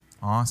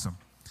Awesome.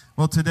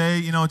 Well, today,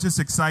 it's just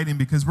exciting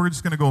because we're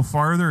just going to go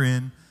farther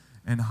in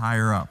and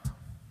higher up.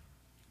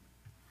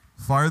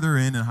 Farther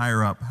in and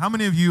higher up. How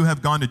many of you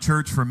have gone to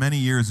church for many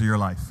years of your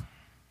life?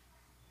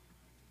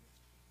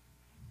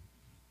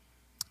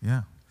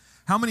 Yeah.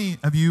 How many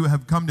of you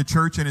have come to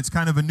church and it's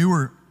kind of a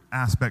newer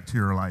aspect to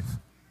your life?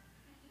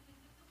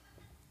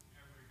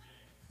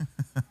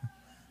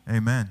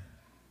 Amen.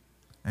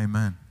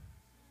 Amen.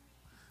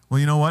 Well,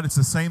 you know what? It's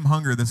the same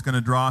hunger that's going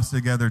to draw us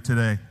together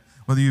today.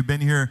 Whether you've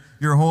been here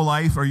your whole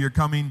life or you're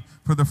coming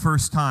for the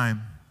first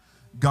time,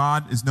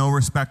 God is no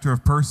respecter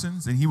of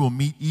persons, and He will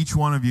meet each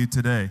one of you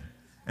today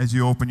as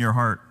you open your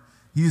heart.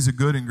 He is a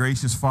good and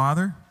gracious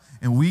Father,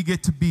 and we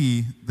get to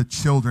be the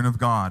children of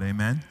God.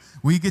 Amen.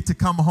 We get to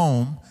come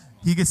home.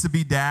 He gets to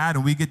be dad,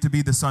 and we get to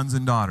be the sons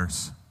and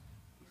daughters.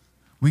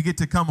 We get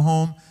to come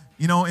home.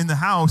 In the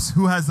house,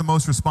 who has the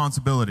most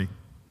responsibility?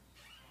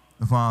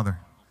 The Father.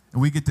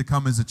 And we get to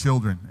come as the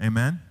children.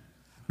 Amen?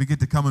 We get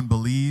to come and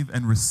believe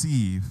and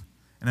receive.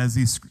 And as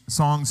these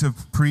songs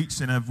have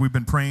preached and we've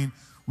been praying,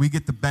 we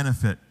get the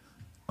benefit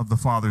of the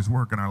Father's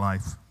work in our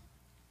life.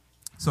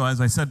 So as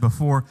I said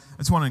before, I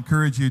just want to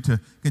encourage you to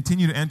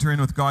continue to enter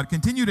in with God.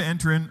 Continue to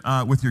enter in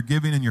with your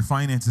giving and your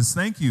finances.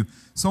 Thank you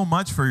so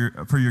much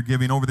for your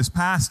giving. Over this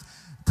past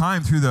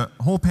time through the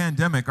whole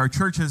pandemic, our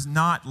church has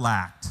not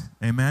lacked.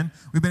 Amen?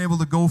 We've been able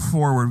to go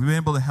forward. We've been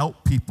able to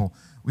help people.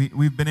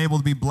 We've been able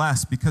to be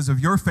blessed because of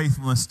your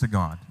faithfulness to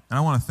God. And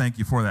I want to thank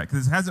you for that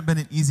because it hasn't been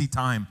an easy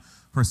time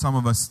for some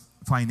of us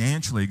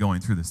financially going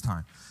through this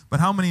time. But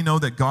how many know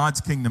that God's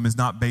kingdom is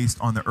not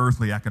based on the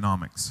earthly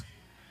economics?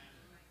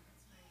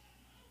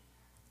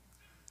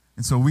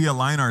 And so we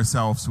align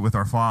ourselves with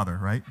our Father,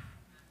 right?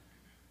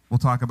 We'll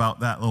talk about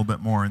that a little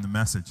bit more in the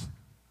message.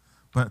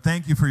 But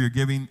thank you for your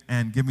giving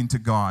and giving to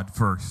God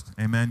first.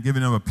 Amen.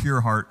 Giving Him a pure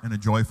heart and a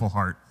joyful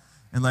heart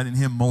and letting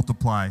Him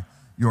multiply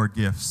your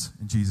gifts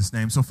in Jesus'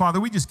 name. So, Father,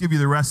 we just give you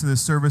the rest of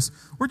this service.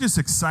 We're just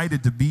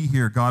excited to be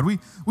here, God. We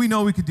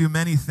know we could do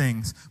many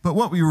things, but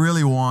what we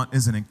really want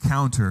is an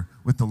encounter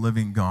with the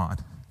living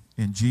God.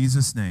 In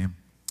Jesus' name,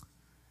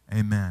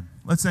 amen.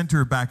 Let's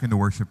enter back into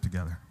worship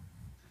together.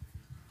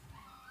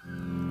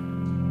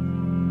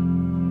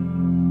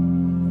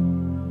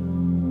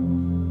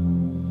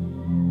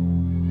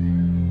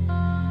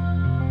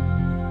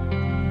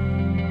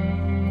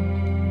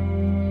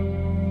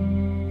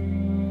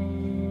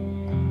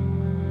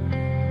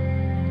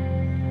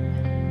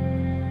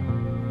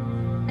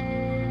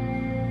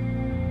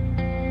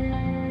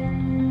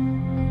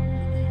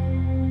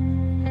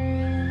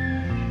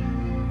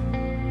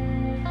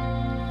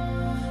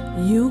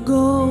 You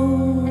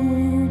go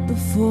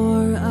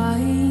before I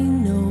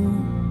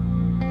know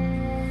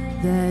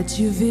that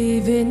you've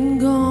even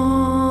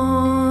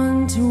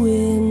gone to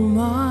win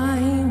my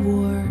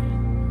war,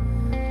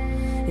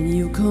 and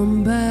you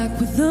come back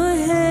with the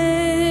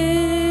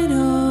head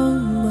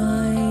of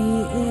my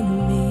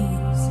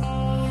enemies.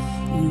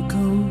 You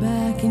come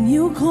back and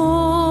you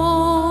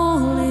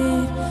call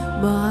it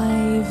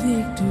my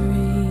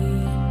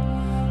victory.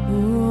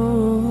 Oh.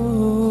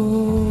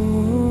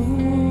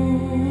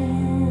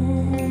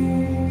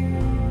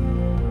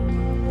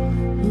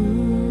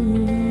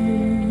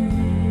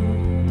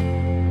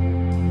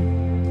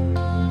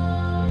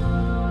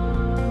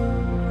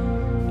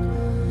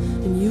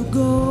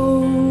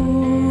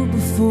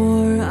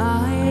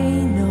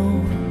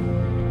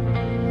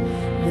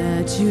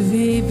 You've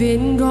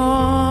even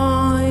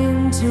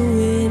gone to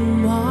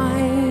win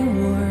my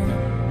war.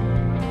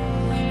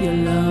 Your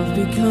love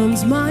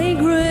becomes my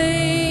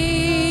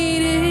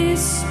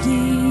greatest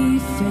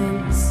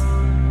defense.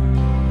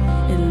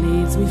 It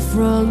leads me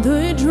from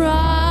the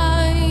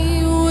dry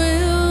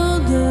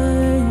wilderness.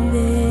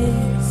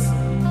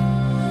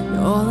 And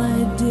all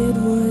I did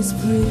was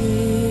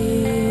praise.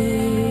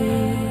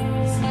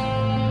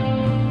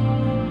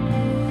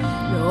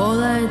 And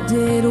all I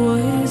did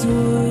was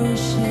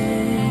worship.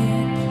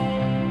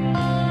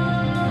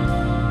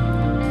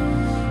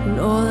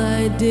 All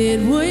I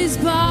did was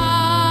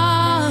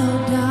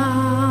bow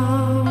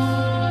down.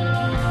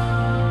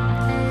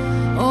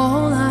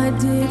 All I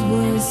did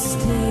was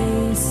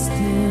stay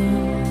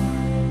still.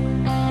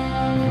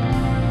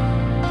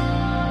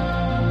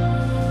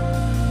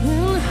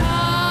 And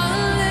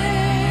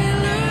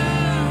hallelujah,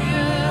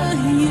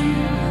 you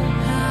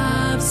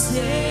have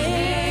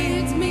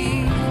saved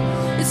me.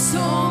 It's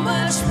so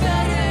much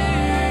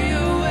better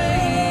your way.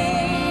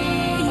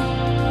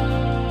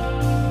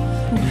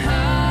 And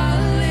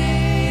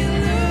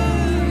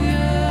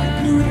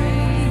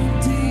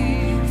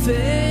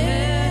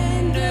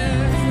defender,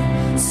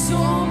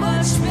 so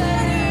much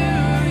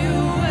better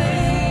your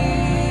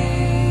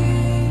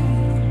way.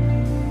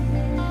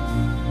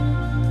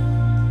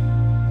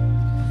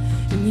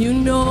 And you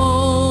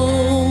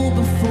know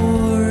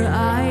before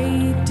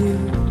I do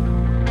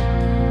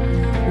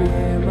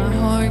where my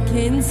heart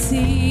can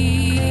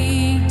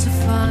seek to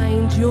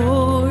find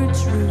your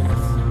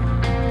truth.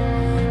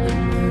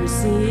 And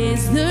mercy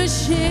is the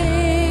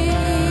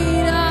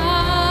shade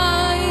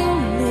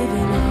I'm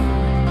living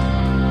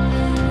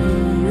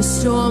in.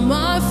 Restore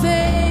my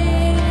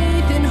faith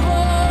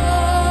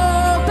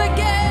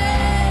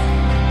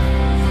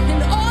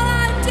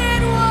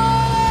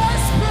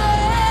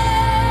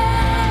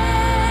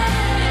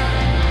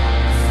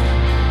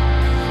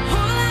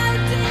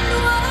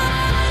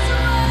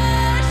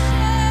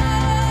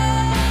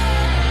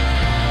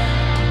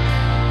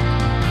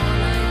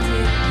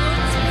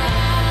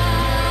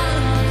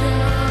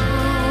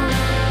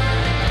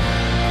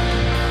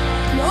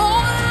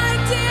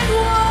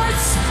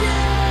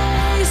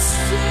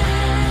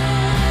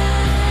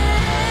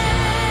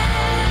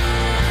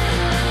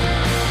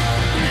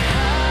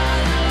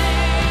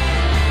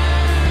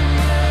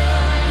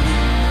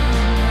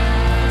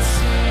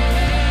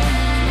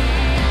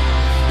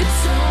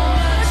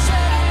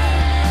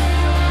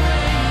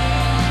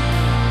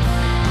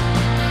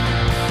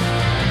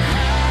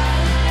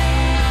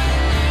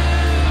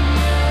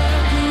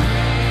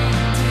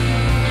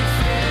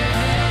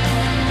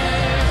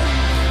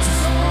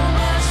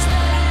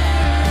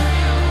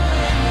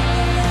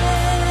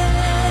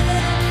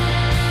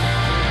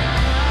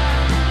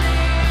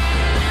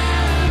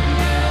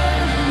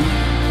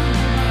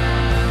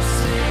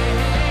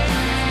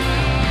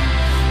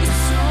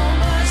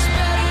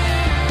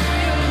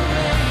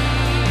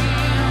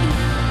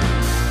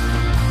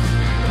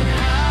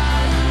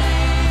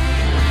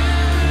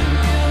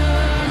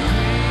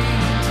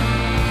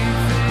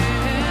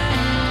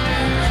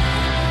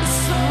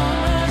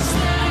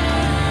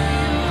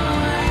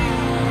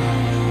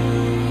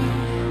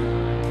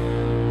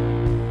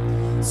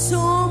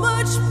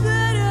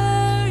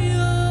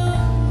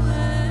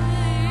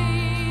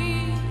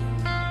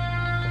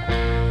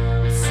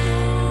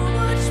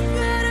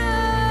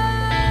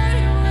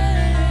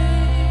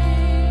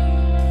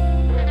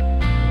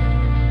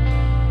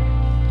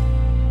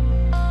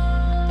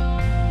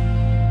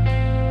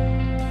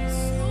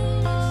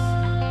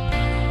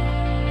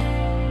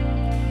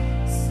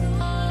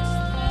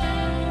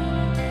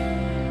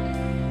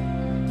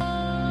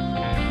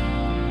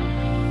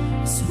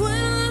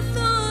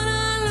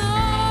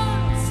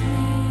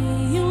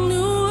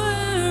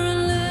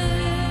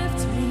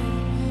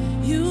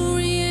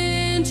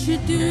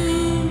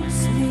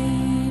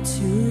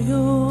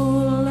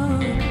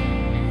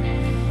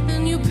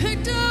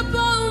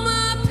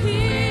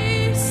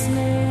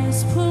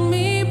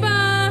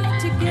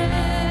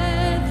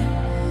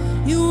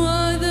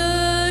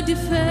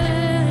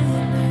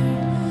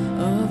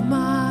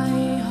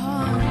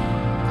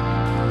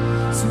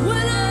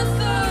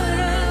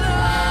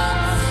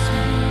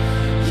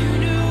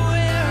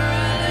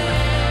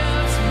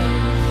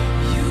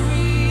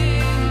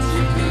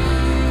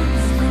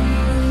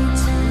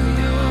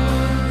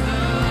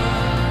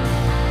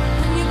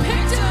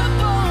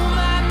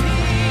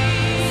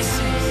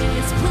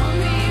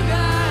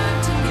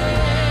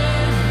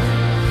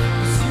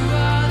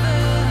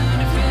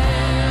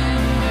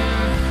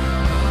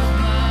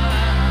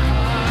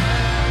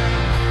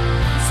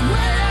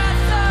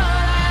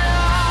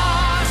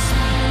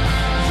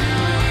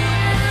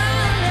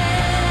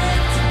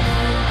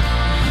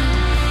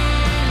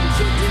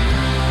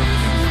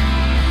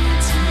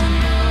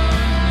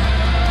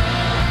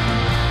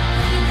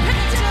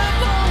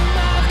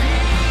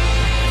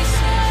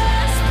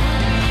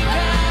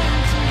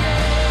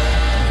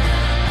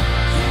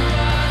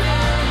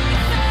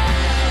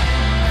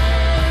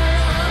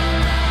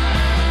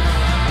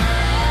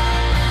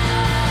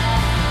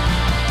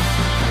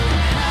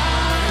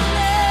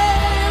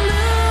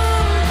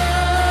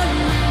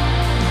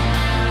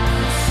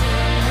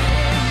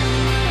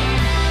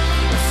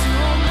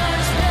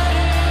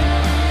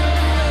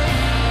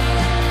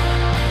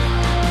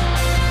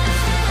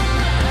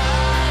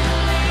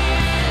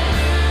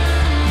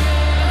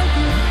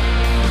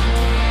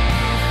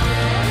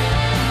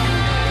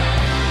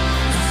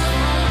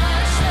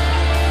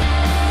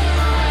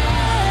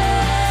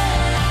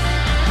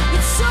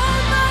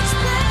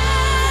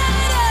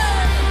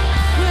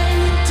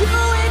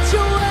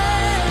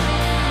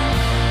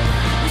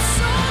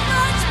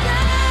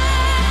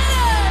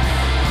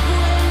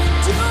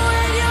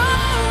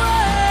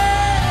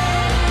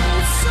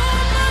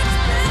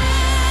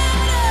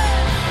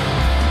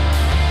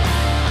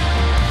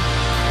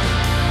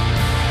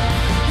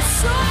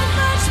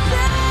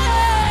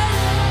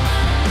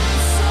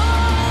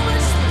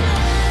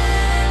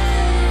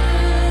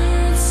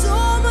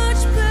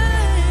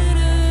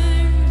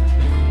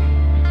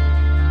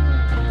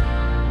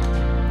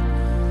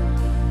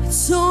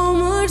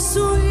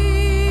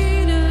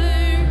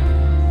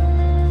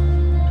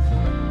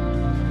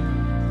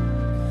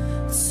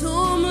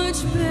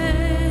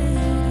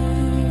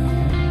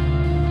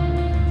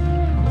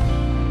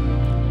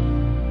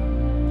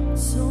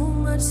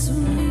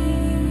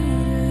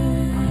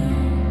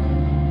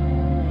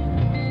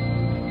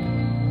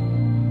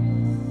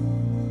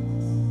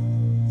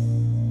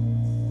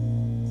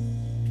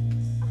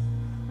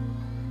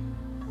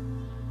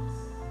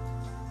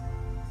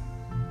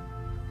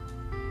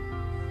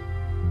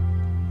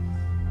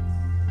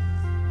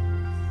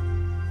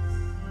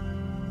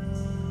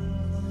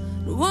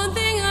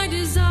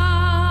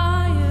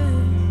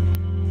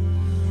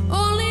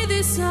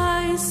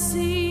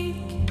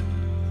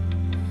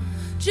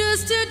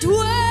just to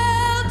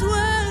dwell,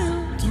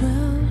 dwell,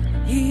 dwell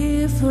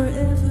here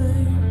forever.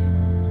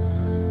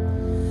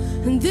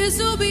 And this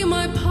will be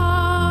my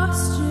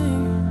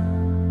posture,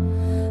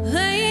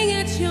 laying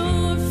at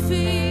your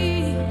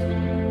feet.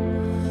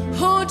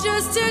 Oh,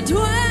 just to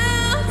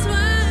dwell,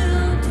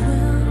 dwell,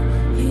 dwell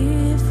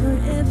here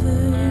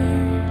forever.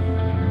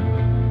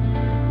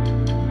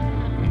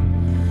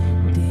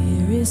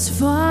 Dearest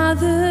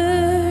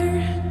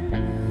Father,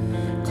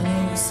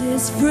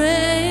 closest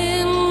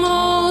friend,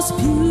 most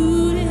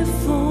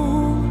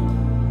beautiful,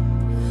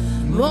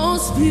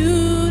 most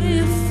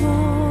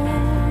beautiful.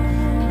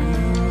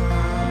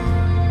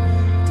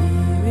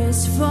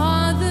 Dearest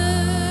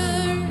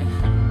Father,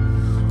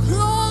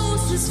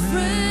 closest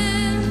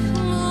friend,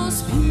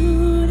 most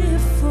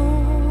beautiful,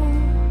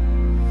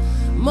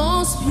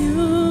 most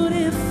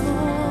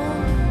beautiful.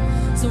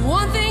 So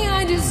one thing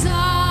I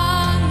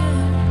desire,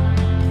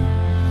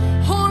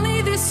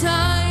 only this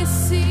I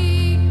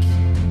seek,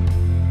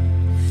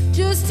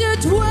 just to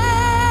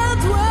dwell,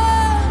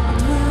 dwell,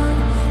 dwell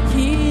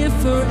here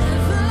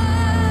forever.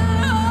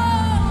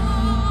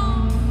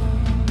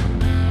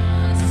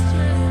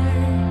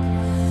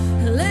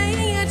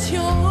 Laying at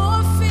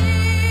your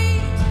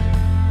feet,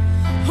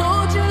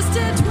 oh, just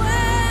to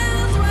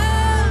dwell,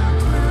 dwell,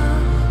 dwell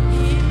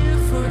here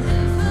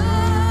forever.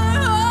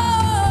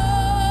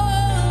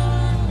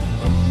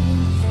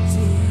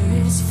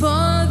 Dearest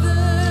Father,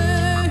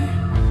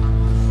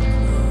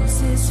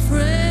 closest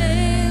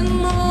friend,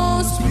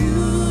 most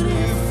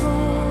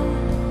beautiful,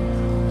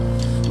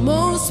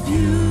 most beautiful.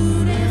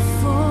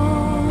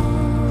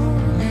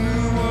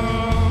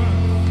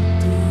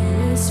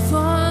 Dearest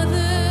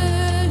Father,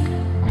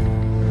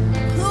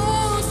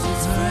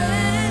 closest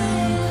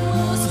friend,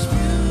 most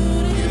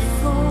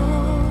beautiful,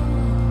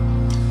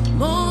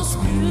 most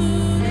beautiful.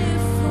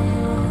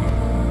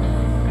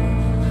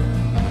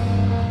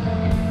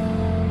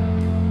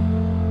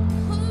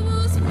 Oh,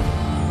 most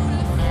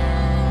beautiful.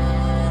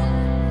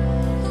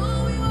 Oh,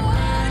 we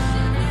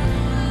worship you.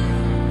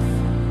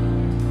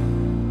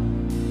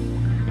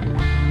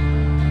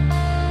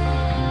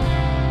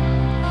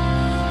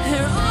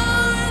 There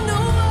are no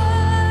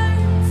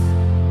words,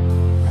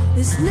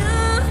 there's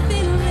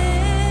nothing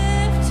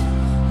left.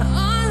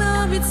 All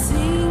of it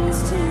sings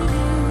to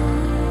you.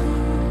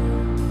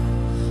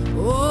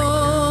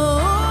 Oh,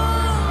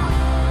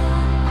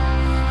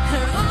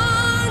 there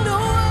are no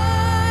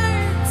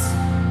words,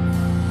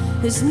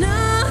 there's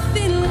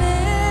nothing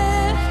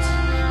left.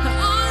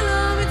 All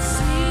of it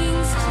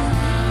sings to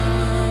you.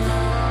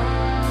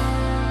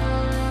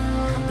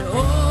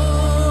 Oh,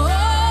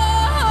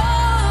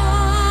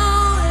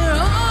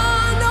 there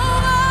are no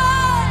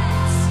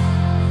words,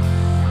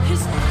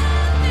 there's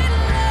nothing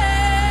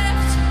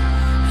left.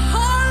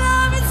 All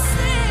of it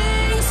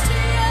sings to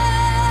you.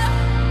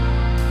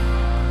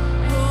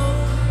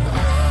 Oh,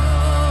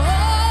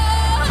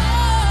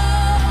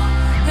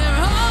 there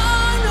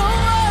are no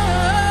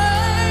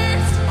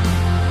words,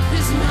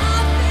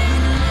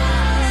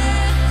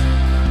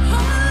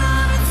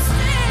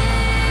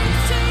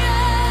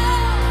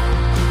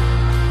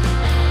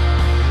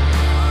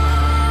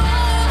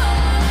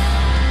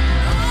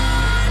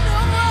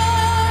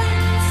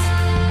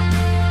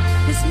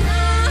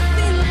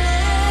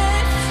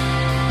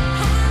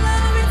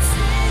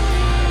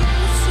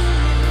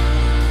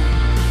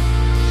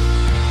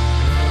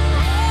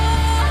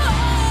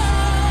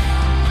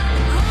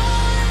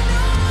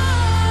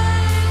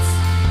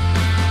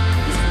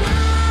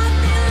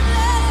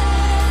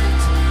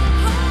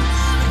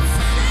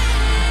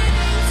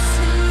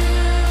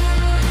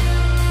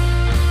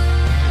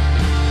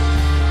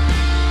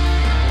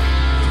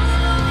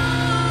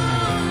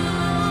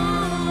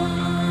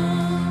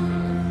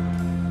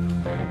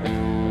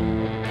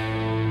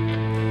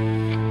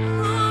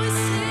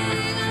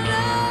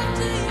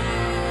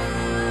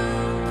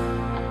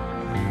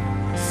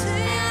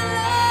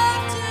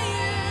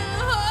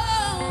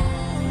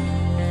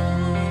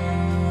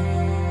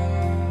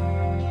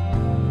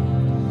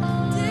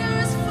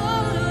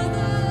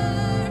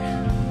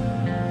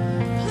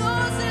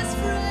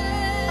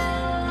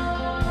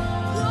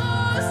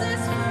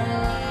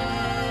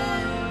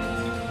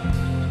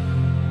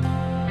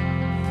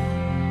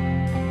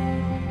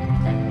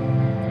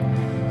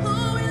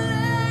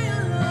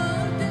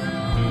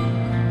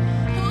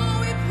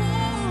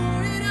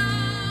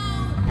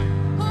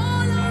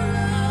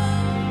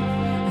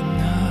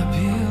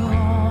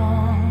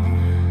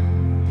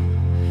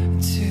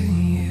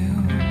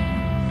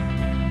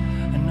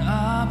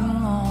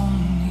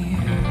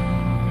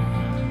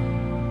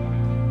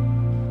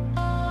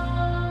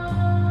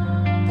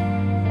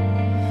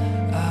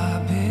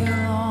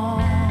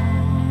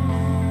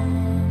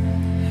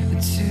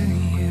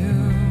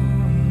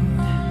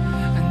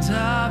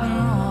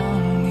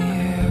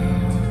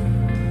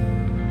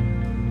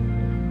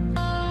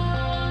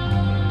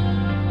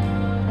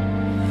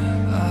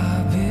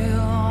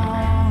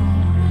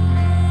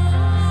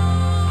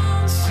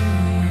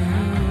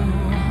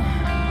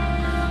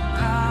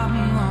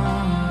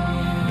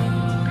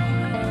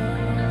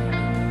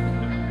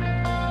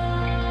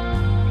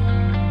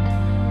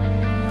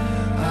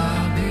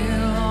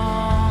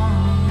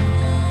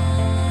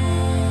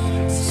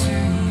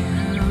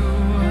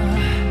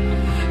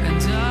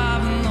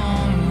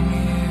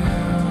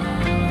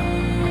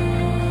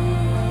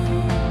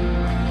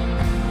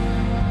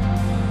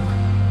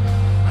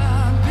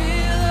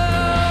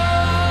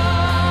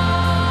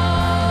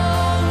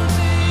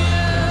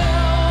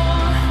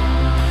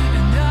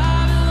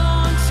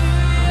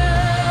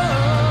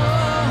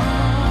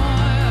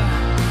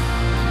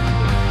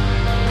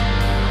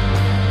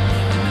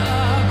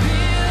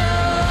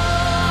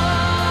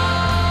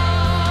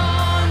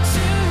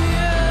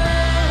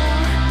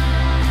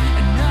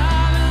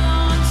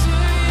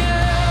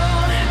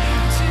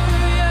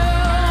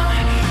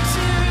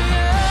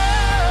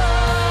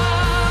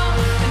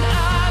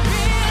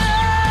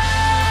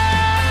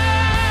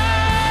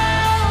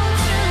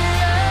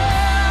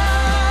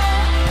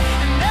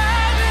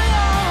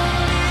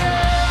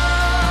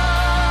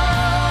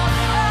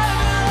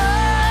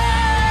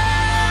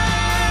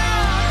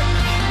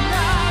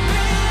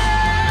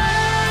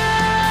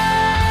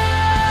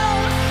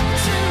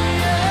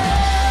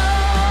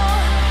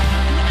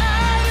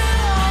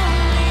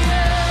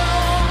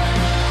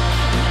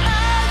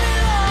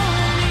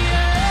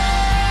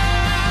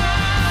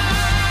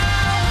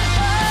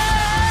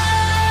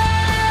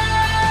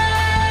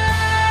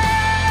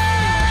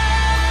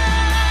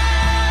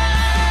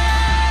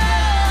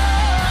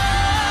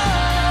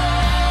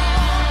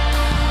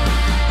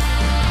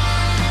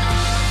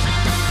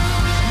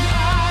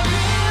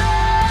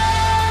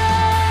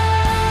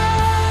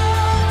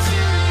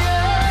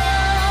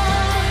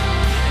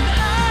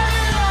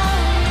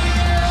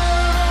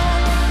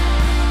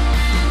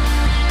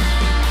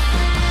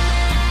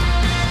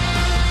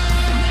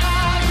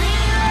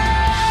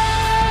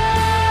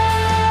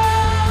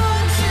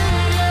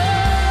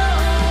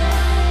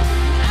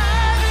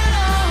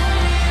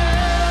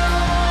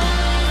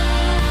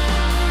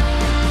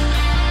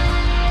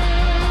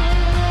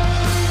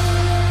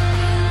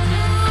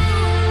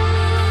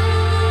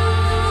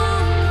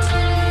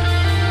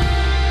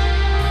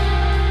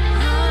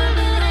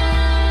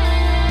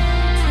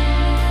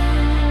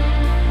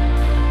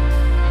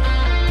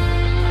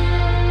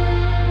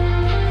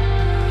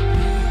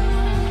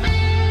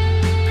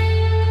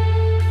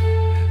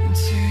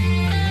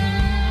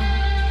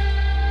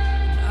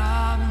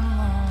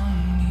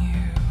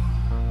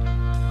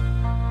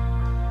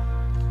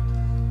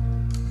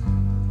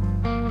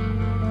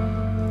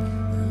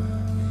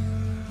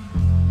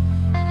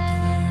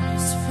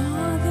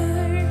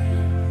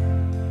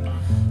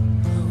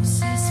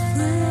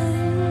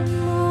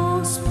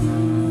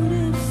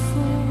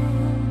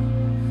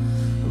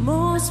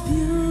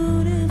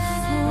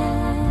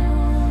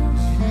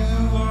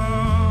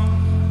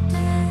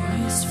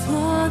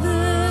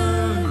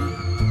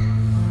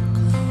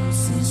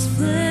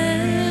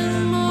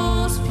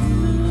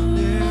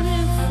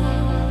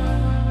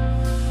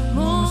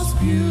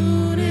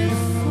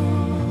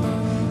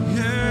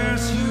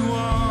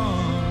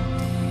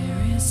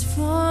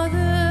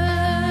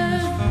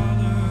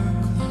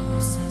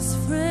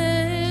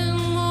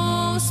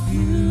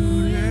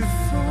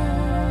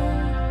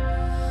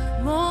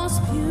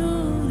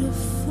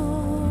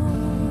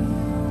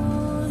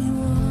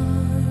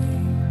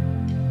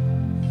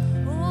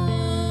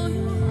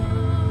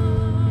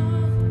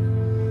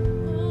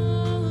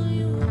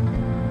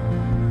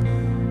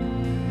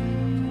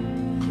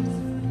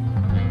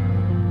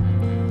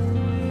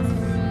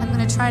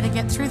 try to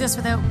get through this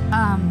without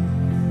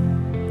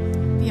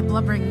be a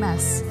blubbering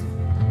mess.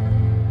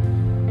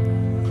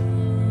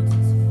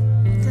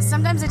 Because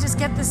sometimes I just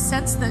get this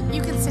sense that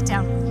you can sit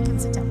down. You can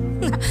sit down.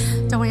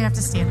 Don't want you to have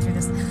to stand through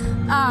this.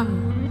 I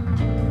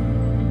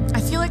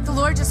feel like the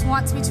Lord just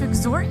wants me to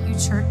exhort you,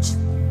 church.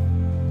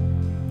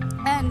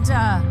 And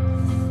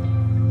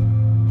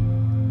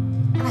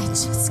I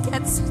just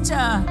get such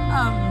a,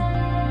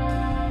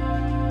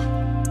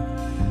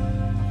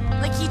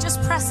 like he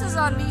just presses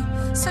on me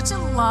such a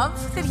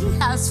love that he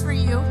has for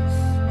you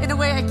in a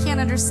way I can't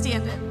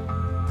understand it.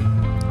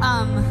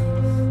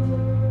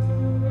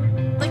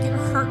 Like it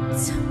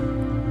hurts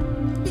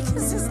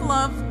because his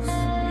love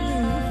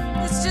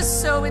is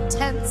just so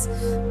intense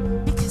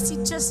because he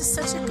just is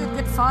such a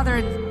good father.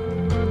 And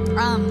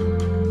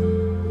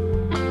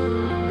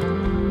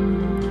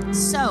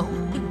so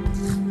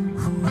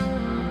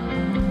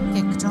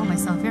can't control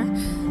myself here.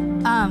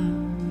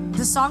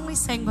 The song we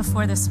sang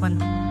before this one,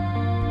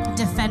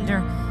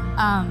 Defender,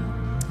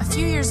 a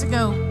few years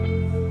ago,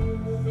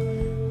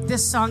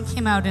 this song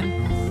came out and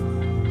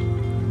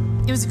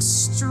it was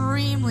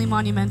extremely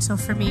monumental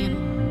for me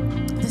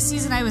and the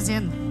season I was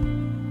in.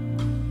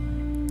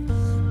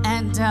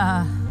 And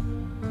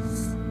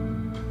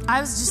I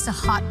was just a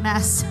hot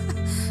mess.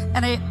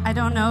 And I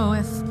don't know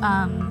if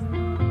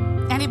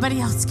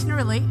anybody else can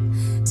relate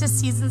to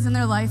seasons in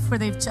their life where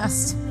they've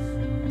just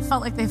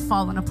felt like they've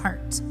fallen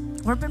apart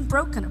or been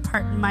broken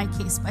apart, in my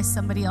case, by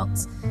somebody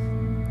else.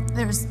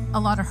 There's a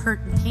lot of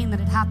hurt and pain that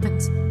had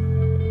happened.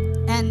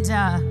 And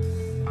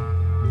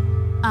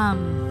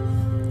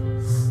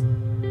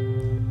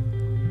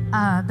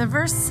the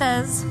verse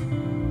says,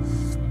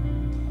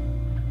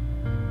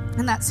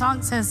 and that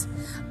song says,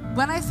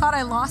 when I thought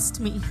I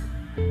lost me,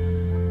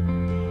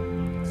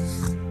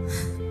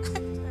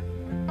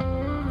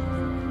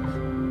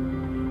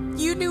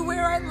 you knew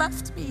where I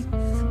left me.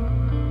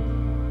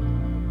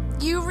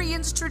 You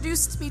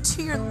reintroduced me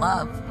to your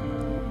love.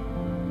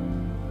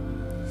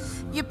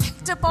 You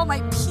picked up all my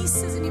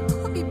pieces and you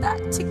put me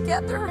back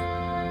together.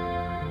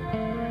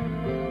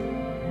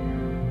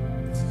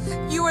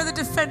 You are the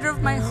defender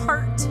of my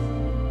heart.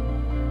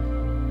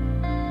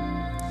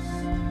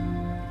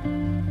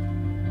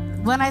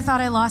 When I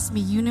thought I lost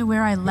me, you knew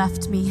where I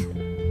left me.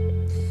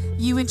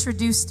 You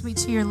introduced me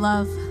to your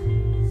love.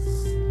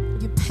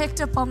 You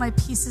picked up all my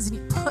pieces and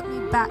you put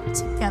me back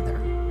together.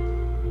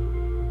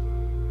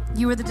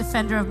 You were the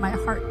defender of my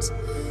heart.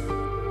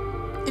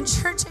 In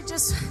church, I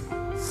just,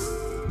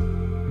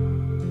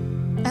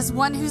 as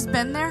one who's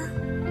been there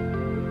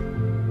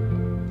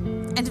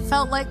and it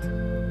felt like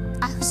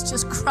I was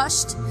just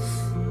crushed,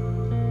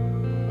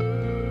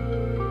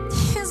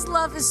 his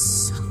love is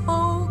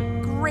so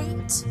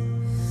great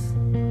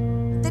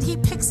that he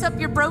picks up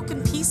your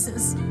broken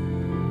pieces,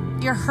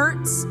 your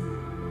hurts,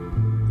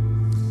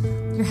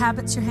 your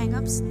habits, your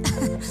hang-ups,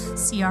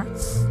 CR.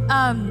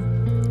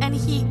 And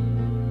he,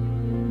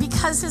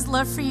 because his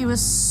love for you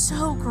is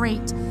so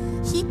great,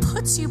 he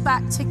puts you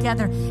back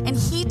together and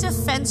he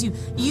defends you.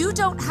 You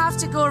don't have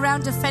to go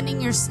around defending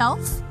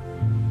yourself.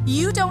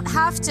 You don't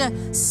have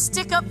to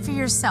stick up for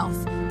yourself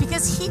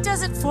because he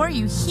does it for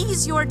you.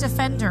 He's your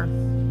defender.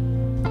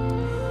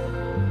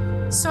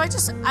 So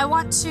I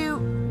want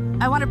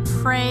to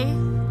pray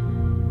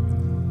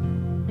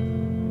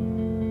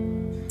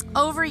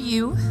over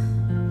you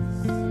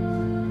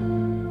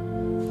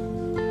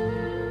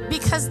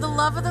because the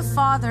love of the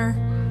Father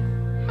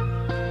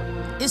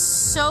is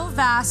so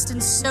vast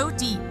and so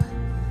deep.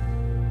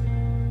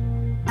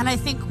 And I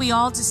think we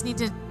all just need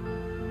to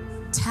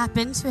tap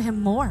into him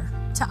more,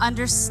 to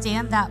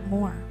understand that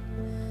more.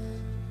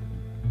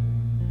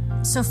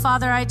 So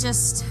Father, I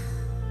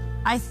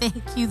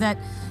thank you that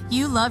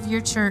you love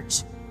your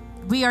church.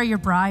 We are your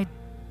bride.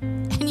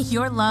 And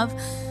your love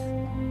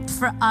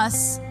for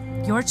us,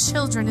 your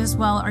children as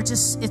well,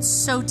 it's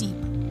so deep.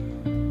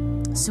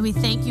 So we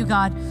thank you,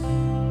 God,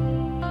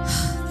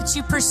 that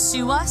you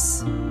pursue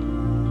us.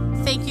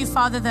 Thank you,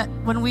 Father, that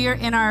when we are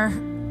in our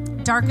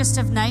darkest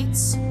of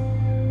nights,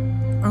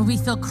 or we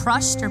feel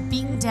crushed or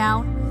beaten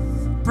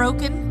down,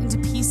 broken into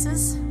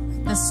pieces,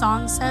 like the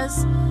song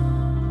says,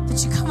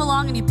 that you come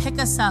along and you pick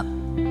us up,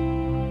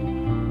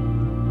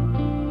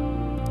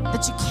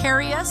 that you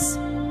carry us,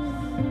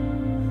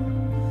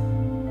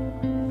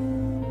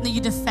 that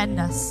you defend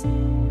us.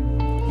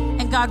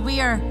 And God,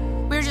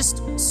 we're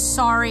just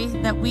sorry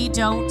that we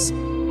don't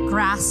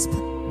grasp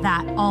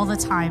that all the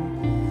time,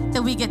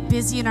 that we get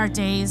busy in our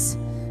days,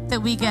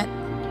 that we get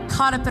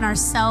caught up in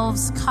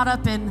ourselves, caught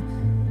up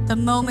in the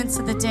moments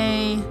of the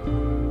day,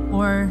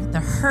 or the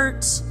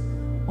hurt,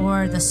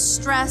 or the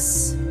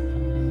stress,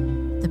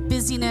 the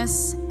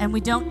busyness, and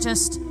we don't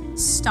just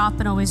stop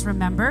and always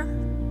remember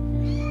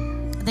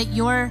that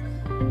your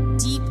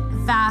deep,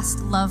 vast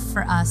love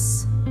for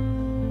us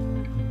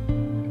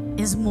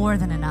is more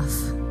than enough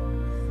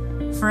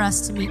for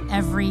us to meet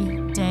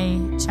every day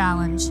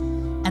challenge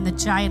and the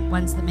giant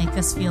ones that make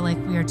us feel like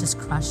we are just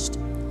crushed.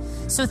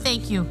 So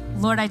thank you,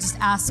 Lord. I just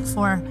ask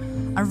for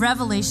a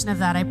revelation of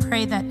that. I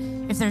pray that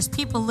if there's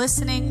people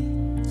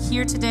listening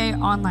here today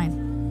online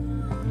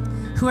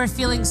who are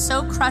feeling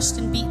so crushed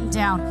and beaten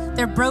down.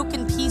 They're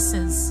broken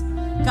pieces.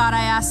 God,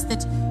 I ask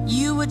that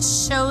you would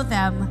show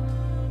them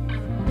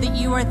that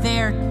you are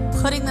there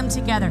putting them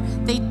together.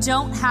 They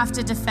don't have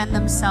to defend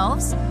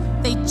themselves.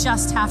 They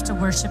just have to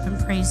worship and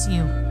praise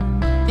you.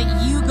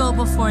 That you go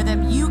before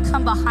them, you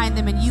come behind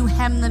them, and you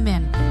hem them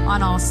in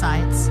on all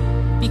sides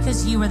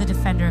because you are the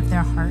defender of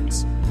their heart.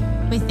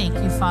 We thank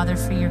you, Father,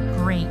 for your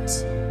great,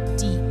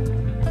 deep,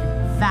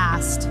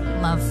 vast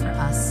love for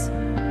us.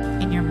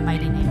 In your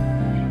mighty name.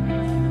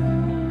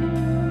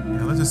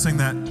 Yeah, let's just sing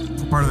that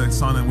part of that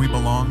song that we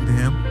belong to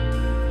him.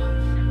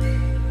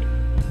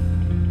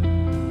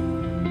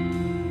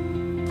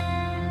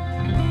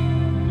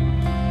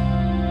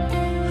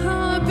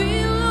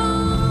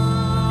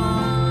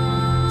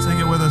 Sing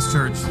it with us,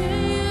 church.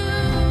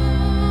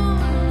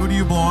 Who do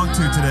you belong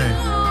to today?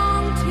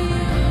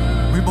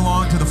 We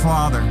belong to the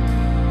Father.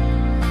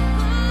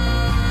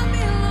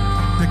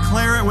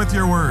 Declare it with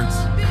your words.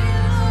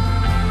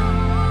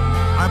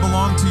 I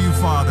belong to you,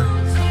 Father.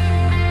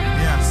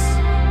 Yes.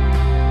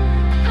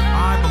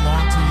 I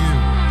belong to you.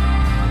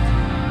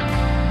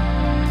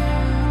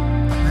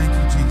 Thank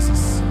you,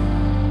 Jesus.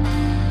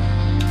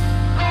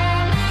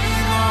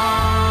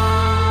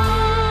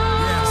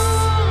 Yes.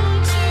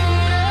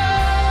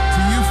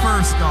 To you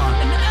first, God.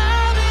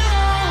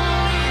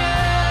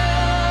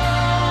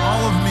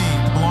 All of me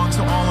belongs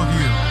to all of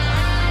you.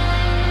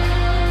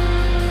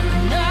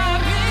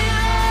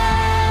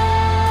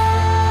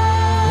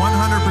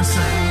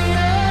 100%.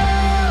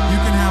 You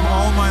can have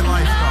all my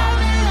life, God.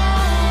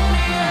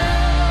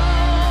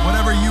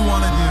 Whatever you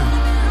want to do.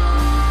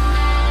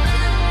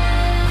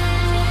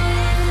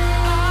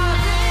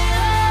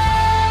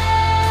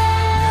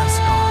 Yes,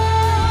 God.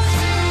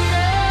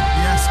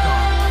 Yes,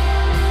 God.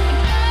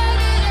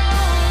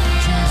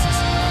 Jesus.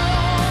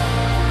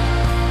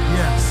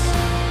 Yes.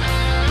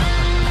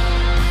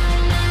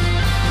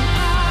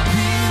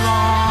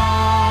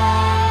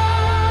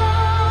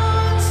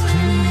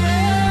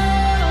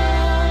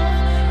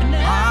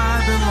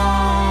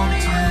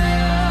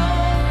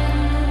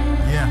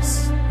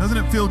 Doesn't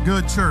it feel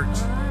good, church?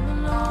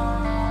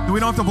 We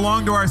don't have to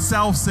belong to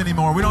ourselves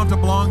anymore. We don't have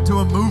to belong to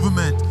a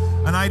movement,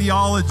 an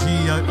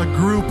ideology, a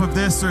group of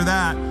this or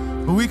that.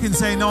 But we can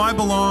say, no, I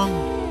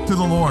belong to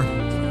the Lord.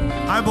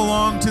 I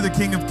belong to the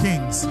King of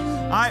Kings.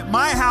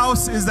 My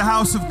house is the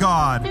house of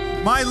God.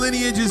 My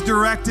lineage is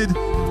directed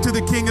to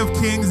the King of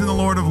Kings and the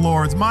Lord of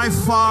Lords. My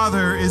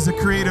Father is the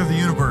creator of the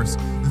universe.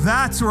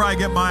 That's where I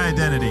get my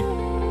identity.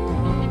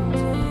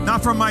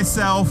 Not from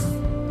myself,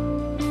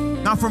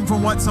 not from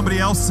what somebody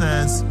else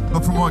says,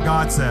 but from what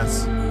God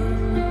says.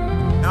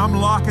 And I'm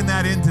locking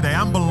that in today.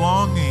 I'm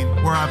belonging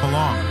where I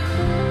belong.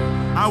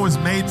 I was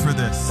made for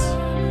this.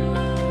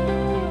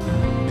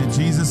 In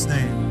Jesus'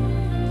 name,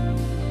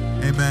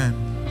 amen.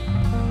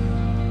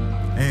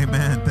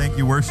 Amen. Thank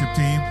you, worship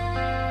team.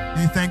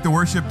 Can you thank the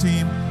worship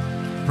team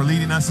for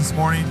leading us this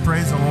morning?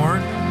 Praise the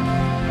Lord.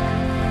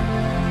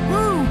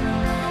 Woo!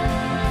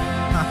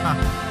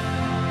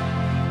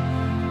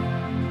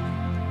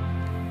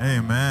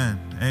 Amen.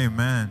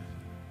 Amen.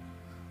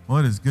 Well,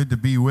 it is good to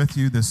be with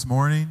you this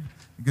morning.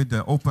 Good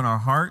to open our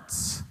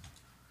hearts.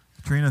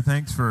 Katrina,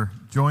 thanks for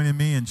joining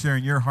me and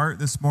sharing your heart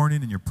this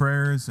morning and your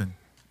prayers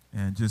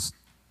and just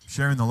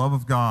sharing the love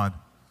of God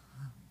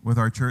with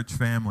our church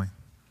family.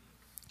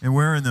 And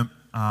we're in the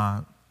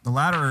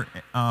latter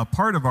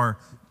part of our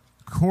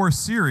core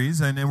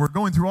series, and we're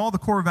going through all the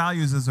core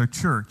values as our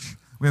church.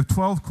 We have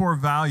 12 core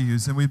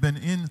values, and we've been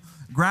in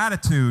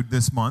gratitude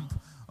this month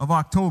of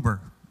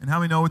October. And how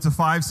many know it's a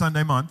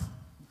 5-Sunday month?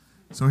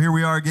 So here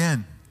we are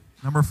again,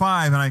 number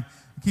 5. And I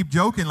keep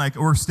joking, like,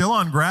 we're still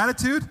on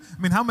gratitude?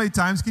 I mean, how many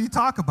times can you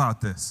talk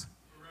about this?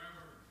 Forever.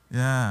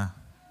 Yeah.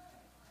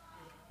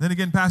 Then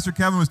again, Pastor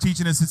Kevin was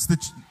teaching us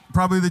it's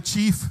probably the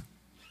chief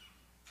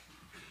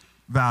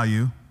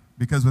value,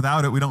 because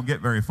without it, we don't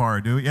get very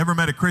far, do we? You ever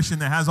met a Christian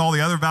that has all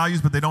the other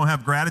values, but they don't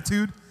have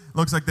gratitude? It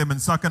looks like they've been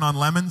sucking on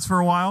lemons for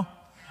a while.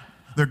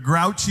 They're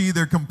grouchy,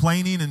 they're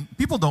complaining, and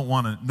people don't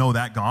want to know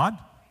that God.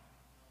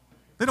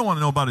 They don't want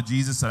to know about a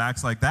Jesus that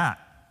acts like that.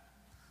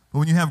 But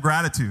when you have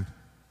gratitude,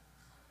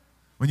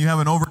 when you have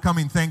an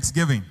overcoming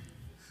thanksgiving,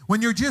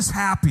 when you're just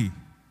happy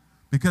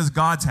because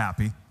God's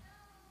happy,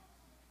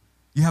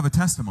 you have a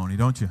testimony,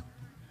 don't you?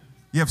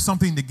 You have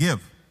something to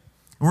give.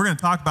 And we're going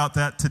to talk about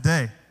that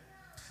today.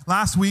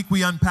 Last week,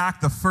 we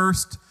unpacked the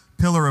first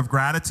pillar of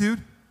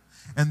gratitude,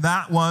 and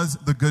that was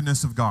the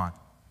goodness of God.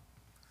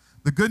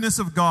 The goodness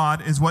of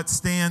God is what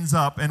stands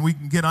up and we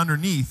can get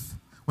underneath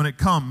when it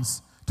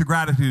comes to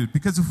gratitude.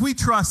 Because if we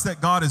trust that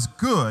God is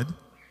good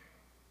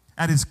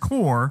at his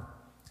core,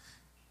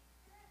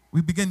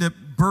 we begin to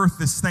birth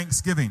this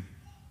thanksgiving.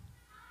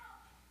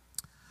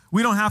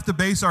 We don't have to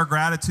base our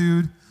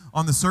gratitude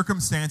on the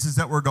circumstances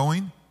that we're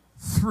going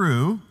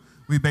through.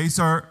 We base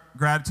our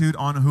gratitude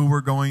on who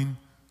we're going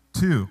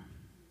to,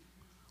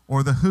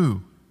 or the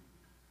who.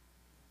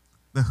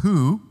 The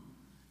who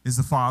is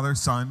the Father,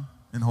 Son,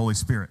 and Holy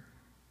Spirit.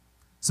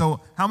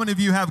 So how many of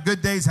you have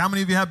good days? How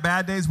many of you have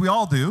bad days? We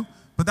all do.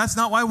 But that's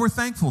not why we're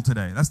thankful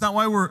today. That's not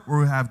why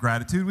we have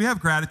gratitude. We have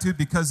gratitude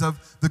because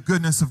of the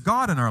goodness of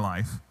God in our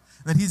life,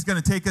 that He's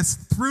going to take us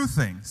through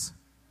things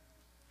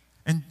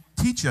and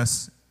teach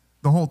us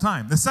the whole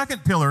time. The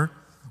second pillar,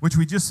 which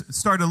we just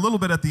started a little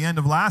bit at the end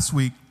of last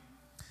week,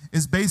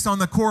 is based on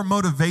the core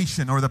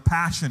motivation or the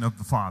passion of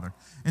the Father.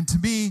 And to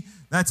me,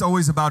 that's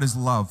always about His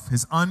love,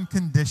 His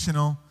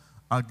unconditional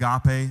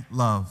agape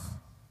love.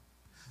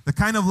 The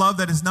kind of love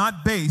that is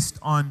not based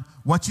on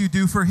what you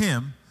do for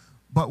Him,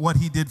 but what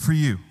He did for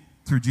you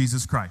through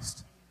Jesus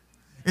Christ.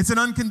 It's an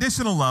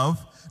unconditional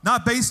love,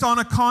 not based on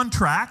a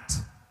contract,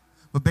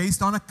 but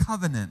based on a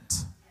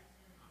covenant.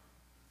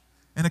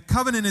 And a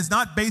covenant is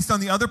not based on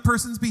the other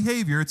person's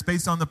behavior, it's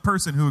based on the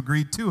person who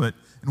agreed to it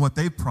and what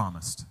they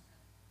promised.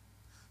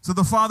 So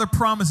the Father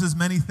promises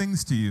many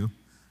things to you,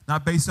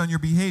 not based on your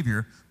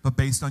behavior, but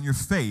based on your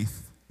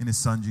faith in His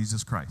Son,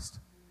 Jesus Christ.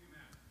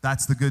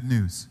 That's the good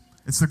news.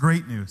 It's the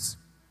great news.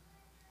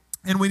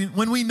 And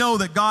when we know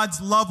that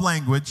God's love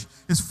language,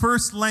 His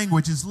first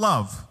language is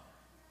love.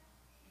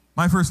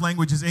 My first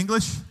language is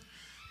English.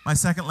 My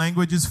second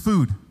language is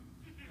food.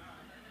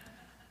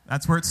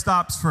 That's where it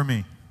stops for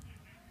me.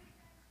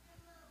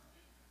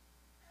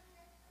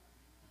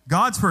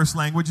 God's first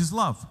language is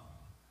love.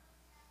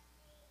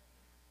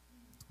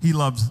 He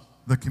loves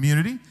the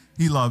community.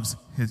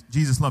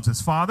 Jesus loves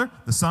His Father,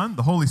 the Son,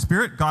 the Holy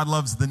Spirit. God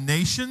loves the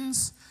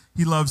nations.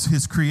 He loves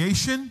His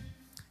creation.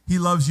 He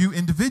loves you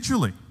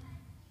individually.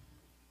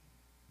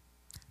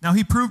 Now,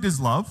 He proved His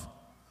love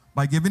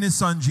by giving His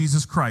Son,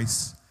 Jesus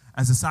Christ,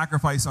 as a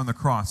sacrifice on the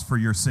cross for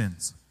your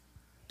sins,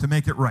 to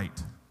make it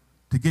right,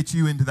 to get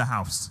you into the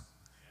house,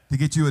 to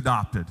get you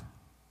adopted.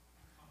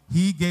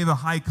 He gave a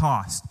high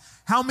cost.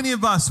 How many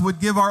of us would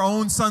give our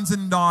own sons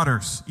and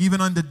daughters, even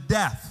unto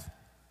death,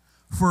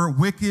 for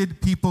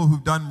wicked people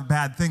who've done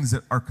bad things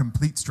that are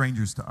complete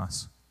strangers to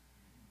us?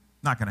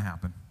 Not going to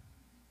happen.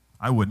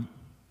 I wouldn't.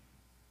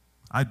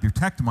 I'd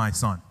protect my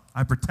son.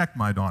 I'd protect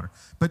my daughter.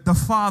 But the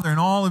Father, in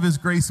all of His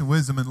grace and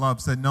wisdom and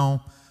love, said, no,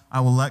 I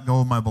will let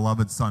go of my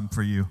beloved Son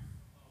for you,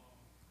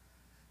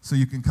 so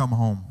you can come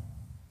home,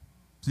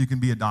 so you can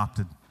be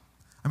adopted.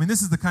 I mean,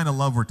 this is the kind of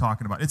love we're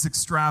talking about. It's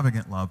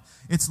extravagant love.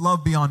 It's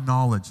love beyond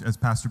knowledge, as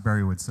Pastor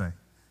Barry would say.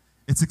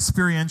 It's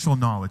experiential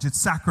knowledge. It's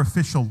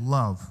sacrificial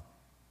love.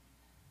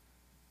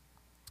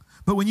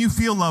 But when you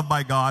feel loved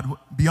by God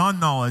beyond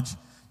knowledge,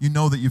 you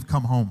know that you've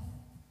come home.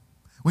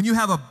 When you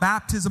have a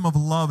baptism of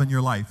love in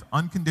your life,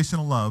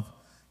 unconditional love,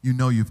 you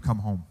know you've come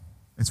home.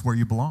 It's where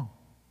you belong.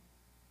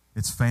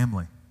 It's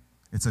family.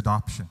 It's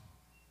adoption.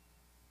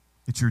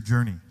 It's your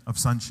journey of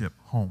sonship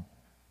home.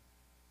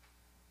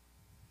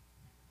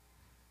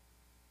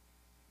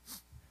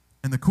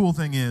 And the cool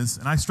thing is,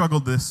 and I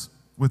struggled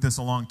with this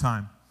a long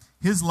time,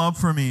 His love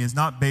for me is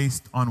not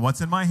based on what's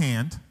in my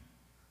hand,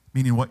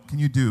 meaning what can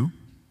you do,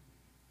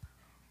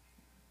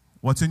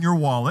 what's in your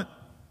wallet.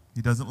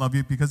 He doesn't love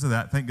you because of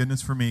that. Thank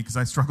goodness for me, because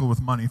I struggled with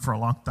money for a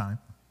long time.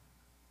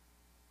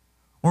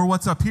 Or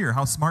what's up here,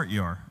 how smart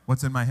you are,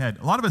 what's in my head.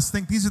 A lot of us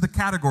think these are the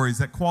categories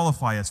that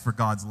qualify us for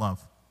God's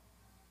love.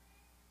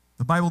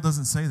 The Bible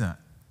doesn't say that.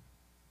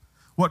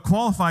 What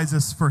qualifies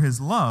us for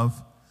His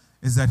love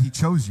is that He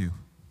chose you.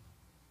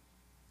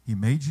 He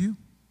made you,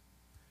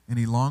 and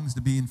He longs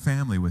to be in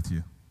family with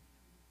you.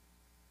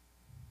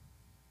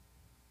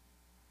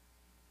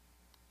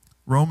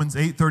 Romans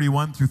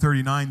 8:31 through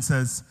 39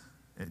 says,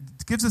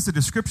 it gives us a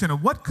description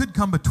of what could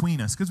come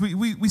between us, because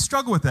we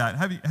struggle with that.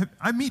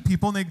 I meet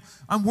people, and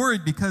I'm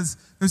worried because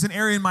there's an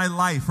area in my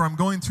life where I'm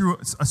going through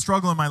a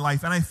struggle in my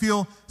life, and I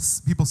feel,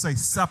 people say,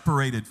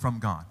 separated from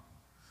God.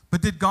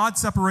 But did God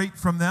separate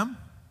from them?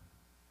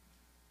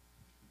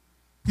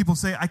 People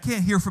say, I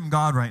can't hear from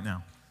God right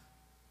now.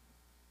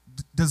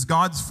 Does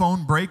God's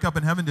phone break up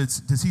in heaven?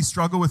 Does He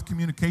struggle with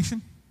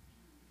communication?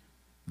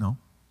 No.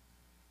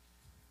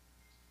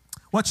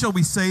 What shall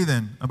we say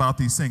then about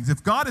these things?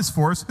 If God is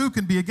for us, who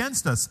can be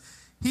against us?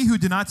 He who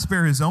did not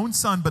spare His own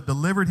Son, but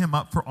delivered Him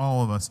up for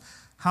all of us,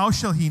 how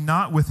shall He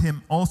not with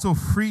Him also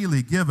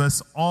freely give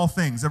us all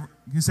things? Can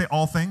you say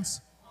all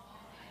things? All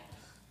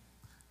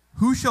things.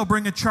 Who shall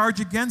bring a charge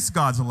against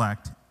God's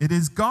elect? It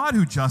is God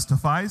who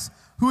justifies.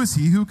 Who is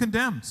He who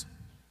condemns?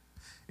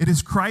 It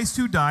is Christ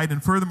who died,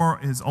 and furthermore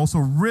is also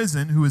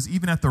risen, who is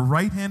even at the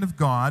right hand of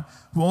God,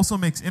 who also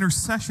makes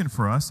intercession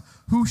for us.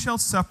 Who shall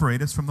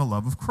separate us from the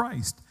love of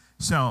Christ?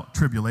 Shall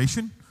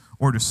tribulation,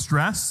 or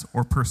distress,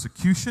 or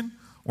persecution,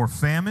 or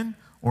famine,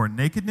 or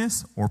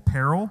nakedness, or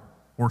peril,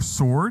 or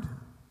sword?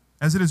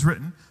 As it is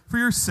written, for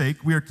your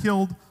sake we are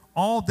killed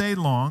all day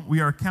long.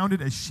 We are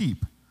counted as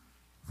sheep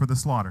for the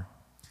slaughter.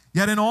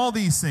 Yet in all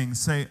these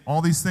things, say,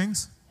 all these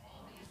things?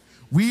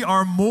 We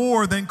are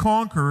more than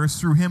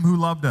conquerors through Him who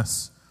loved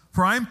us.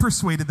 For I am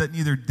persuaded that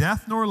neither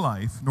death nor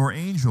life, nor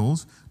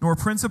angels, nor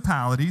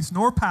principalities,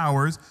 nor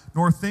powers,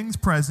 nor things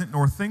present,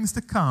 nor things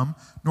to come,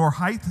 nor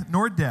height,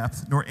 nor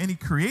depth, nor any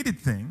created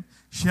thing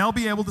shall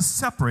be able to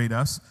separate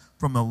us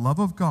from the love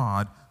of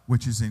God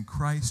which is in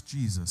Christ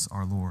Jesus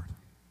our Lord.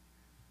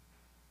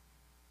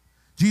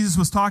 Jesus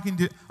was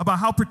talking about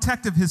how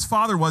protective his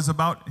Father was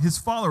about his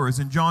followers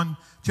in John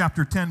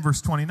chapter 10, verse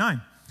 29.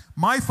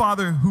 My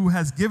Father who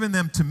has given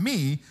them to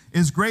me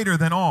is greater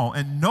than all,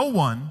 and no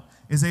one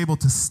is able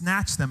to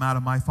snatch them out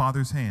of my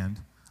Father's hand.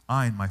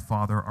 I and my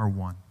Father are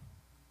one.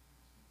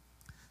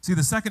 See,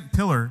 the second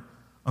pillar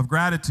of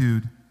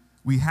gratitude,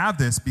 we have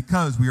this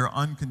because we are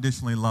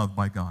unconditionally loved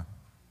by God.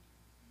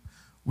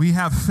 We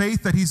have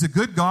faith that he's a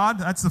good God.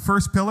 That's the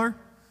first pillar.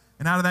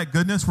 And out of that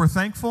goodness, we're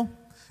thankful.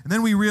 And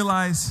then we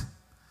realize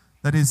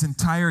that his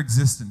entire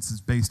existence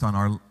is based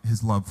on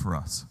his love for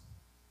us.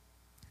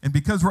 And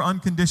because we're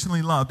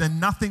unconditionally loved and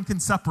nothing can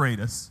separate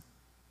us,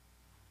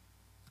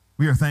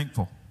 we are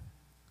thankful.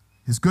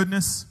 His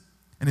goodness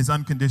and his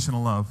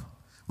unconditional love.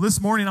 Well,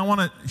 this morning, I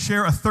want to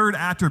share a third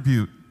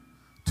attribute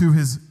to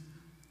his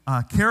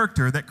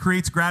character that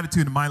creates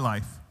gratitude in my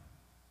life.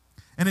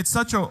 And it's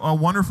such a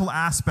wonderful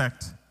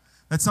aspect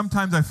that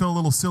sometimes I feel a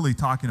little silly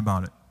talking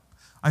about it.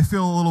 I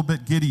feel a little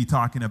bit giddy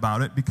talking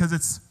about it because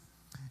it's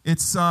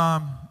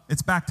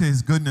back to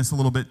his goodness a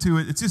little bit too.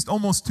 It's just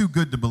almost too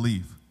good to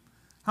believe.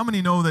 How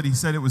many know that he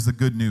said it was the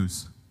good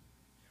news?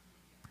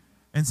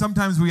 And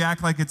sometimes we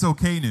act like it's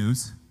okay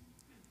news,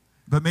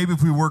 but maybe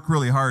if we work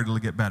really hard, it'll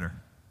get better.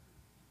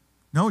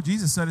 No,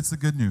 Jesus said it's the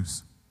good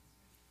news.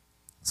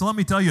 So let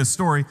me tell you a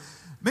story.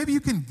 Maybe you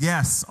can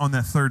guess on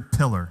that third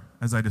pillar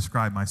as I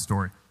describe my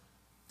story.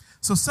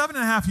 So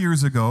 7.5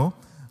 years ago,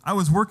 I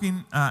was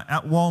working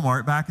at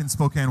Walmart back in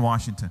Spokane,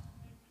 Washington.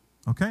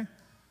 Okay?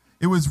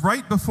 It was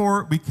right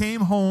before we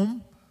came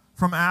home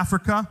from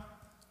Africa.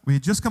 We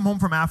had just come home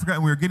from Africa,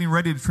 and we were getting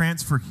ready to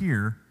transfer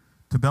here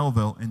to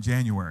Belleville in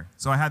January.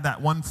 So I had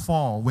that one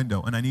fall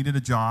window, and I needed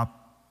a job.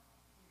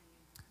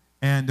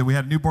 And we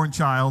had a newborn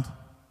child,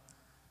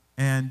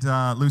 and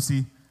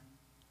Lucy.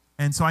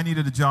 And so I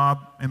needed a job,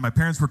 and my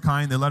parents were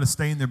kind. They let us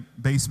stay in their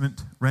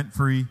basement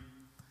rent-free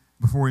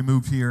before we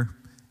moved here.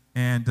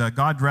 And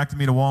God directed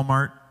me to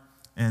Walmart,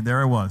 and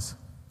there I was.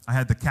 I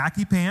had the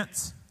khaki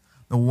pants,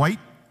 the white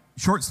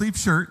short-sleeve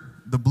shirt,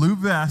 the blue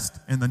vest,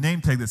 and the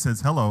name tag that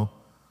says, hello,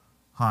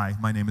 hi,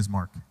 my name is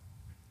Mark.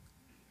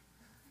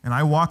 And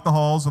I walked the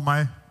halls of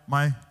my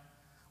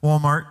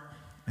Walmart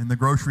in the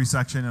grocery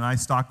section, and I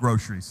stocked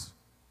groceries.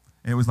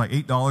 And it was like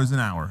 $8 an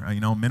hour,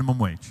 minimum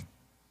wage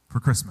for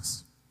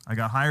Christmas. I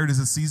got hired as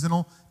a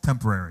seasonal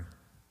temporary.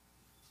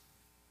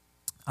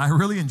 I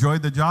really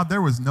enjoyed the job.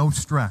 There was no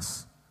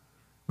stress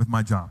with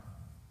my job.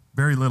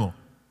 Very little.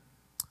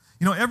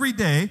 Every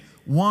day,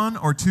 1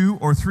 or 2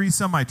 or 3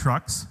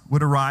 semi-trucks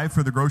would arrive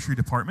for the grocery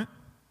department.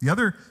 The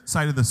other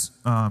side of this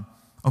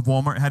of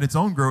Walmart had its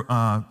own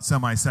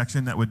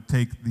semi-section that would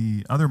take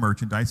the other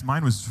merchandise.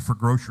 Mine was for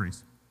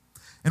groceries.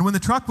 And when the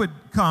truck would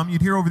come,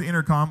 you'd hear over the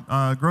intercom,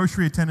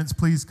 grocery attendants,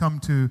 please come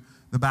to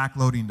the back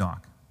loading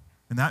dock.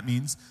 And that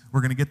means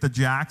we're going to get the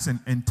jacks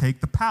and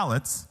take the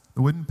pallets,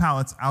 the wooden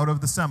pallets, out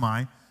of the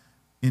semi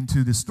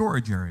into the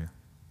storage area.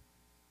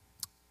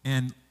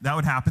 And that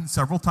would happen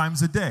several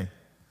times a day.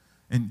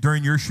 And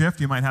during your shift,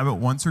 you might have it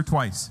once or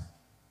twice.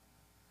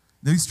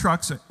 These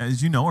trucks,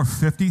 as you know, are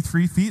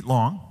 53 feet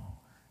long,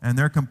 and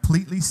they're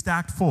completely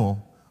stacked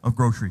full of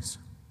groceries.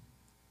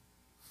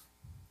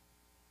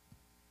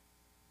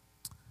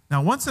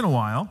 Now, once in a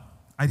while,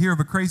 I'd hear of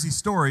a crazy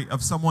story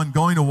of someone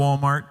going to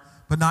Walmart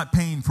but not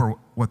paying for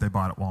what they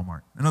bought at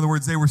Walmart. In other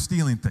words, they were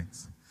stealing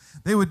things.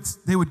 They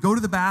would go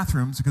to the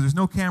bathrooms because there's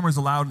no cameras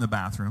allowed in the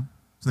bathroom,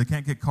 so they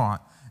can't get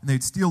caught. And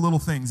they'd steal little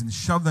things and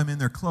shove them in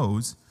their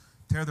clothes,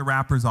 tear the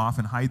wrappers off,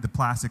 and hide the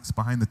plastics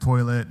behind the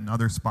toilet and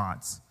other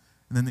spots.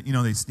 And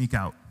then, they sneak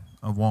out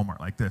of Walmart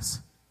like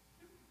this.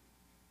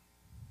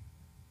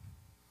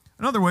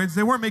 In other words,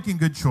 they weren't making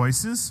good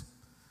choices.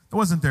 It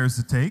wasn't theirs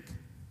to take.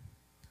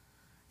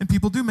 And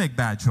people do make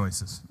bad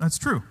choices. That's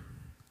true.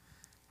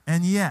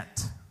 And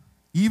yet,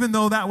 even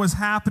though that was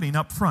happening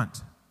up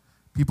front,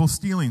 people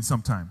stealing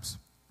sometimes,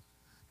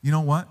 you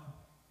know what?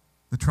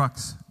 The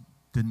trucks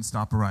didn't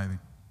stop arriving.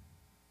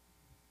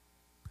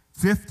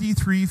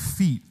 53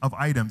 feet of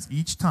items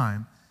each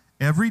time,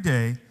 every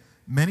day,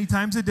 many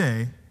times a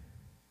day,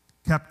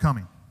 kept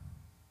coming.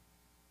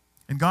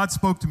 And God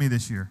spoke to me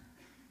this year.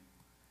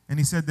 And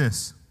he said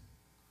this,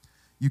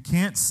 you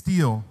can't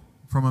steal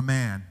from a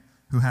man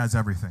who has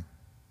everything.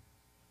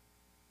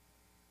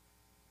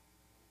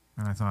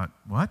 And I thought,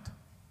 what?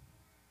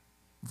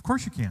 Of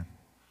course you can.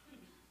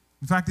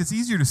 In fact, it's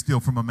easier to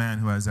steal from a man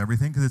who has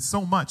everything because it's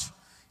so much,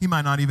 he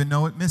might not even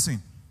know it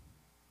missing.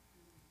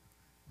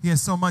 He has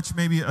so much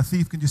maybe a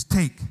thief can just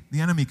take,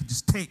 the enemy can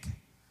just take.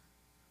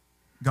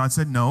 God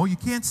said, no, you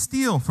can't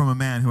steal from a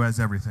man who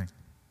has everything.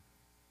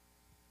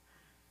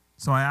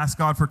 So I asked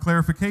God for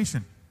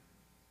clarification.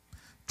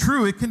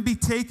 True, it can be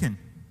taken.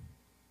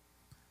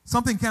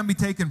 Something can be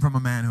taken from a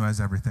man who has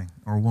everything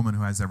or a woman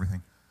who has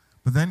everything.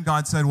 But then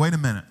God said, wait a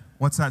minute,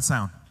 what's that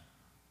sound?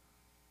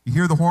 You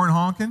hear the horn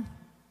honking?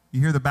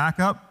 You hear the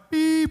backup?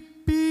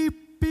 Beep,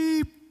 beep,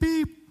 beep,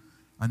 beep.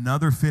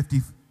 Another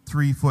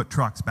 53-foot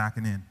truck's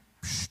backing in.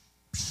 Psh,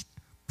 psh,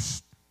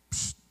 psh,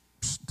 psh,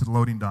 psh, to the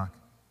loading dock.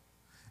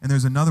 And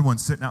there's another one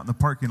sitting out in the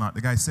parking lot.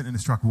 The guy's sitting in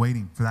his truck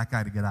waiting for that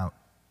guy to get out.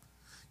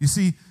 You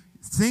see,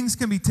 things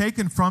can be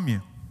taken from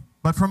you,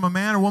 but from a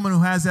man or woman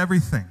who has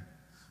everything,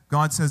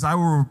 God says, I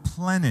will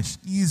replenish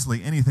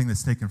easily anything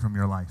that's taken from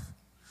your life.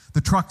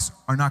 The trucks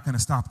are not going to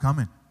stop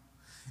coming.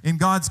 In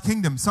God's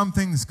kingdom, some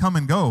things come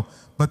and go,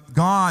 but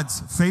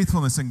God's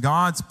faithfulness and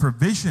God's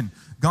provision,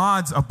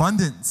 God's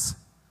abundance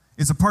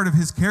is a part of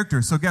his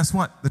character. So guess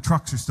what? The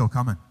trucks are still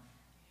coming.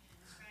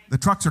 The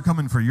trucks are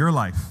coming for your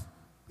life.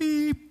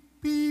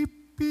 Beep, beep,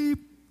 beep.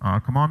 Oh,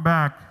 come on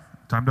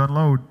back. Time to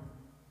unload.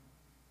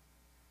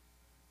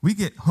 We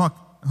get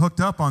hooked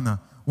up on the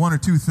one or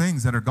two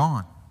things that are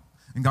gone.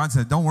 And God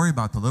said, don't worry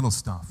about the little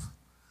stuff.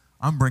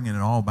 I'm bringing it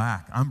all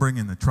back. I'm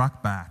bringing the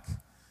truck back.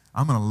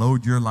 I'm going to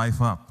load your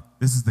life up.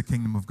 This is the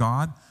kingdom of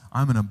God.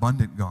 I'm an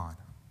abundant God.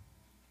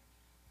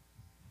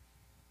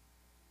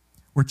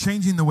 We're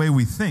changing the way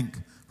we think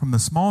from the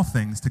small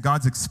things to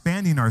God's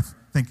expanding our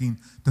thinking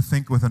to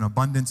think with an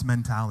abundance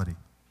mentality.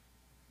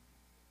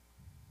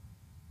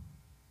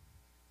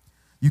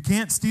 You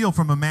can't steal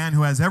from a man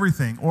who has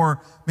everything,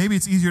 or maybe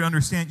it's easier to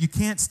understand, you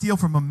can't steal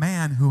from a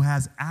man who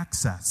has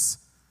access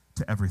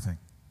to everything.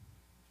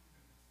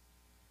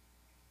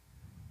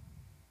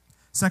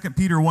 2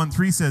 Peter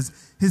 1:3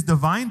 says, his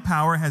divine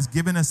power has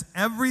given us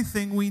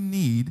everything we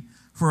need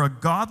for a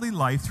godly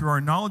life through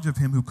our knowledge of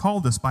him who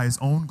called us by his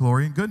own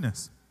glory and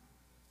goodness.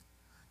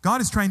 God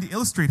is trying to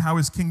illustrate how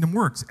his kingdom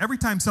works. Every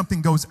time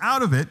something goes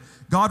out of it,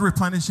 God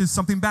replenishes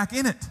something back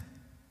in it.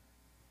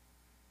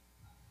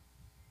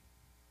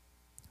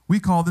 We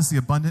call this the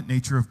abundant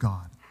nature of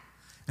God.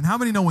 And how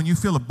many know when you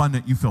feel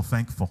abundant, you feel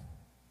thankful?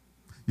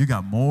 You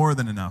got more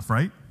than enough,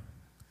 right?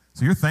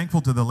 So you're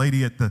thankful to the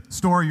lady at the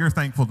store. You're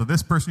thankful to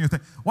this person.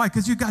 Why?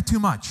 Because you got too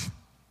much,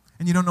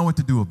 and you don't know what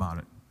to do about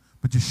it.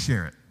 But just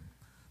share it.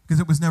 Because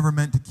it was never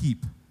meant to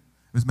keep.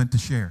 It was meant to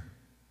share.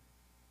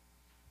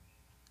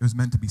 It was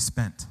meant to be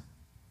spent.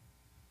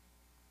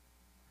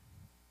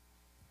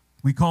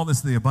 We call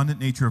this the abundant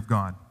nature of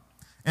God.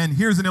 And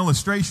here's an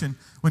illustration.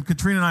 When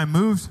Katrina and I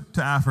moved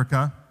to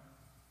Africa,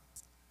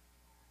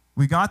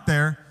 we got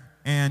there,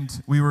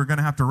 and we were going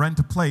to have to rent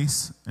a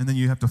place, and then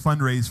you have to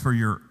fundraise for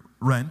your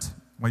rent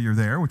while you're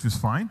there, which was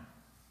fine.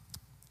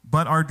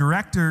 But our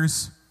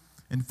directors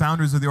and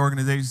founders of the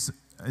organization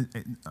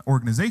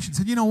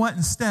said, you know what,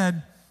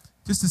 instead,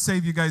 just to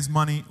save you guys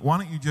money, why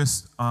don't you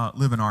just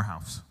live in our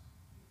house?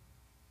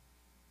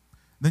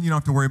 Then you don't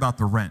have to worry about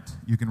the rent.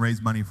 You can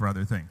raise money for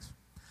other things.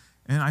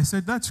 And I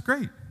said, that's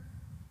great.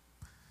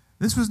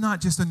 This was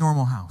not just a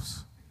normal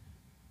house.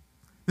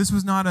 This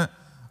was not a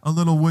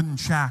little wooden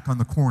shack on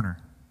the corner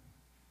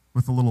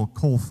with a little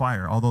coal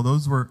fire, although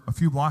those were a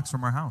few blocks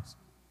from our house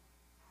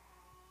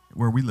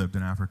where we lived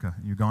in Africa,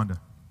 in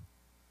Uganda.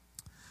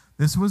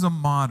 This was a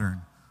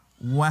modern,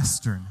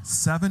 Western,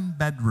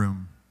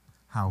 7-bedroom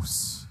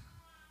house.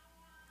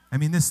 I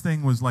mean, this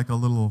thing was like a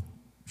little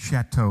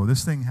chateau.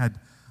 This thing had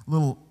a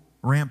little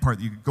rampart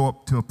that you could go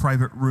up to a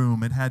private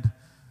room. It had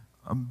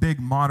a big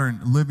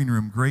modern living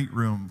room, great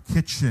room,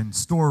 kitchen,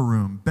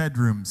 storeroom,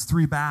 bedrooms,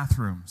 3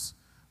 bathrooms,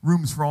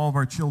 rooms for all of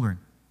our children.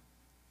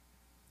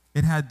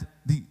 It had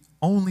the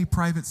only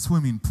private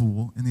swimming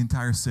pool in the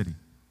entire city,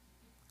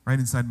 right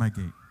inside my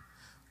gate,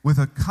 with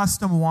a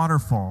custom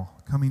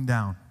waterfall coming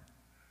down.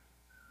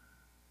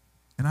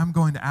 And I'm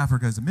going to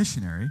Africa as a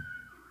missionary,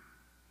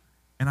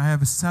 and I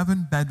have a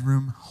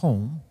 7-bedroom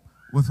home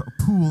with a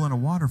pool and a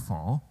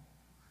waterfall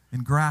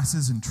and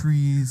grasses and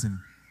trees, and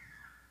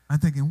I'm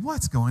thinking,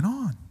 what's going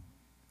on?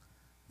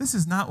 This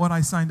is not what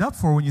I signed up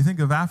for when you think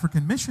of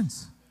African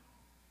missions.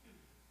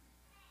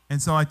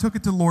 And so I took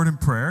it to the Lord in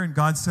prayer, and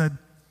God said,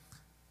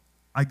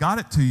 I got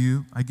it to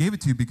you. I gave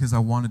it to you because I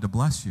wanted to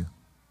bless you.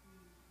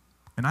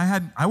 And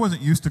I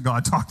wasn't used to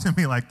God talking to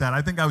me like that.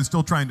 I think I was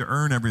still trying to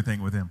earn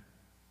everything with him.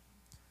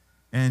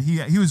 And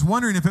he was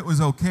wondering if it was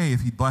okay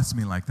if he blessed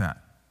me like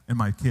that and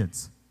my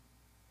kids.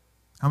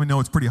 How many know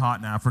it's pretty hot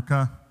in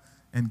Africa?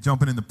 And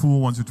jumping in the pool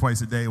once or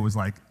twice a day was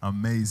like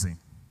amazing.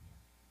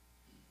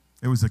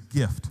 It was a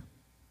gift.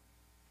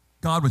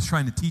 God was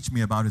trying to teach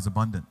me about his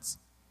abundance.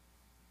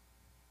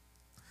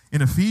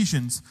 In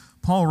Ephesians,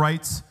 Paul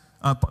writes,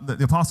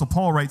 the Apostle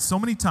Paul writes so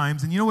many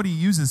times, and you know what he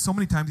uses so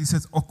many times? He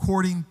says,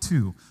 according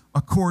to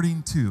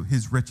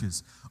his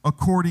riches,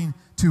 according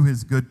to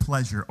his good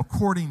pleasure,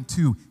 according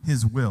to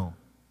his will.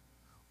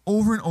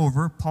 Over and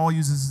over, Paul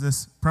uses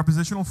this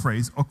prepositional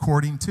phrase,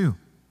 according to.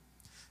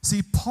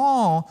 See,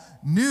 Paul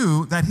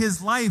knew that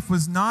his life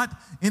was not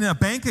in a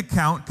bank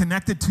account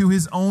connected to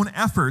his own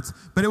efforts,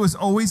 but it was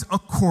always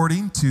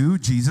according to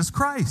Jesus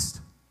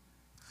Christ.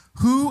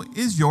 Who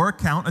is your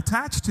account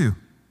attached to?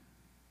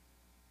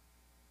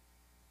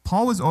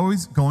 Paul was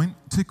always going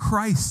to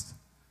Christ.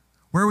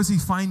 Where was he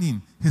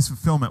finding his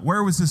fulfillment?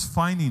 Where was he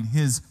finding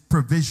his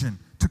provision?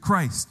 To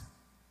Christ.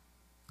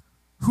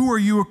 Who are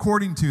you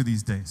according to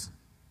these days?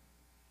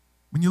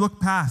 When you look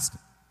past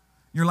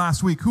your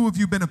last week, who have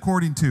you been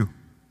according to?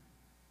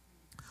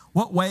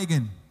 What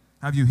wagon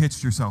have you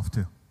hitched yourself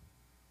to?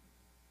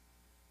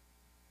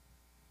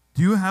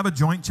 Do you have a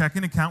joint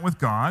checking account with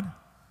God,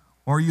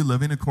 or are you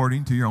living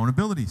according to your own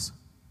abilities?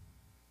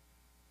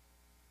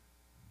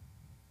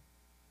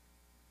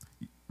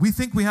 We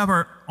think we have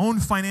our own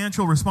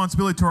financial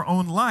responsibility to our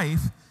own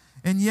life,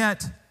 and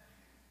yet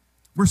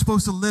we're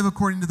supposed to live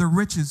according to the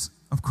riches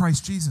of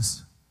Christ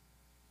Jesus.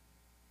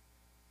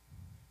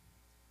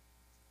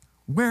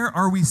 Where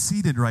are we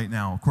seated right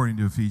now, according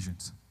to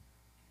Ephesians?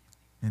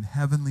 In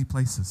heavenly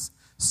places,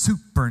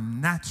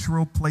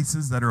 supernatural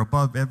places that are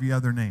above every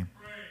other name.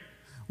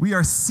 We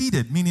are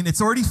seated, meaning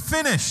it's already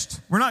finished.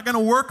 We're not going to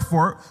work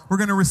for it. We're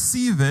going to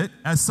receive it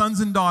as sons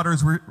and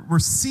daughters. We're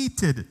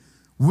seated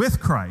with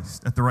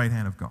Christ at the right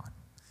hand of God.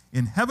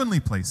 In heavenly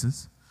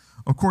places,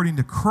 according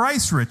to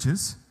Christ's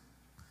riches,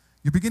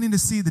 you're beginning to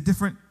see the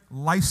different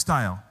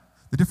lifestyle,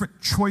 the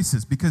different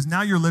choices, because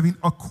now you're living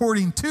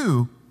according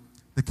to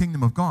the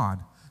kingdom of God,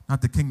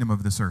 not the kingdom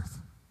of this earth.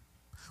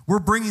 We're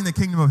bringing the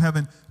kingdom of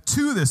heaven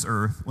to this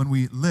earth when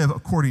we live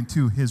according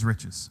to his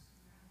riches.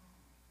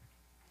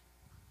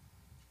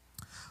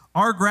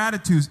 Our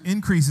gratitude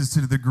increases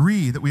to the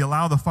degree that we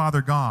allow the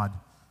Father God,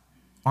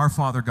 our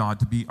Father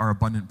God, to be our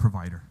abundant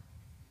provider.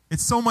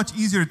 It's so much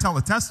easier to tell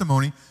a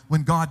testimony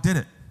when God did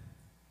it,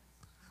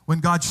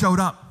 when God showed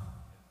up.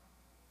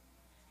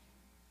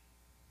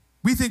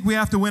 We think we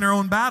have to win our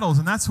own battles,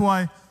 and that's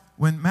why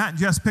when Matt and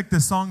Jess picked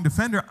this song,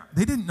 Defender,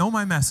 they didn't know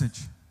my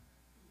message.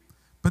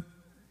 But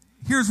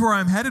here's where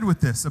I'm headed with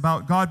this,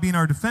 about God being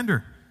our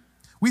defender.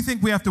 We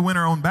think we have to win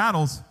our own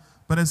battles,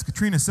 but as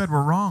Katrina said,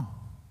 we're wrong.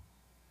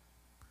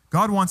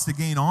 God wants to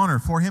gain honor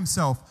for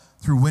himself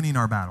through winning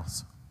our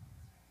battles.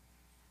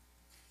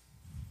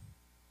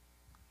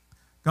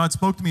 God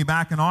spoke to me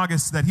back in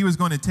August that he was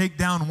going to take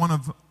down one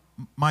of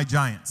my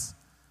giants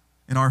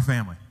in our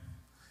family.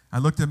 I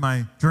looked at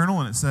my journal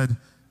and it said,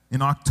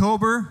 in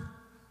October,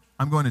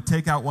 I'm going to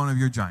take out one of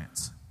your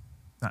giants.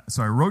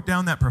 So I wrote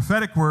down that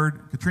prophetic word.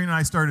 Katrina and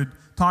I started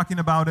talking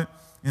about it.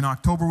 In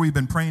October, we've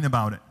been praying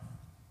about it.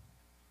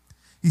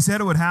 He said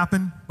it would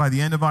happen by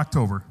the end of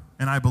October,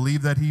 and I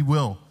believe that he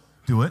will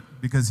do it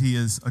because he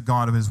is a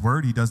God of his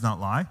word. He does not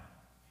lie.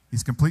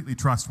 He's completely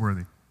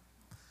trustworthy.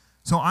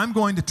 So I'm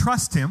going to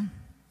trust him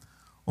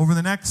over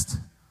the next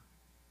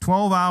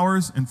 12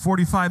 hours and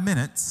 45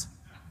 minutes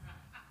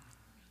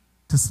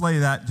to slay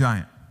that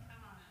giant.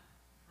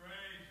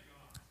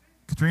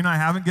 Katrina and I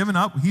haven't given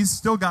up. He's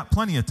still got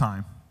plenty of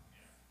time.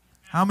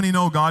 How many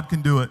know God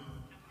can do it?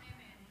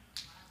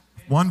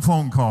 One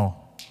phone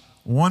call,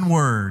 one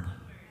word,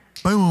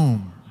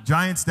 boom,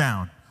 giant's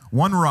down,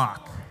 one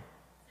rock,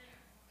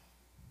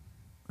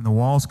 and the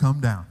walls come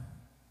down.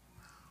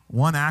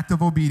 One act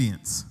of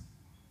obedience,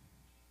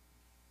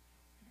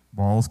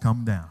 walls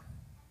come down.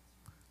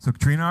 So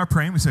Katrina and I are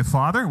praying. We say,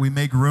 Father, we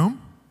make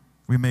room.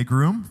 We make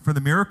room for the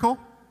miracle.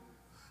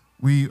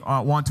 We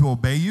want to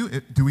obey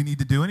you. Do we need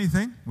to do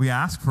anything? We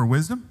ask for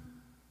wisdom,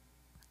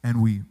 and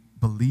we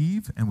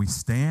believe, and we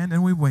stand,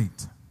 and we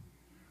wait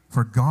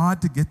for God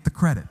to get the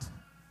credit,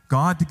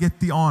 God to get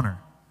the honor.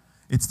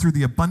 It's through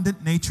the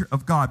abundant nature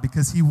of God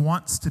because he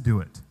wants to do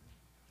it.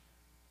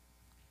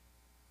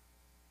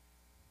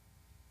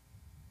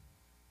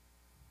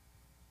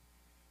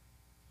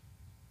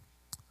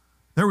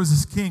 There was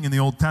this king in the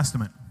Old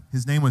Testament.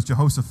 His name was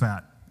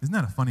Jehoshaphat. Isn't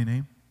that a funny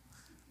name?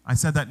 I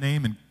said that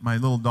name, and my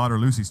little daughter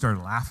Lucy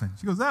started laughing.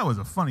 She goes, that was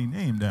a funny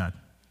name, Dad.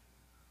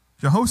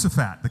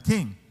 Jehoshaphat, the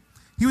king.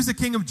 He was the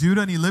king of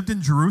Judah, and he lived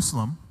in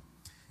Jerusalem.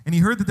 And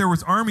he heard that there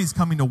was armies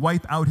coming to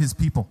wipe out his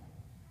people,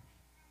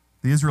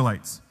 the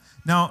Israelites.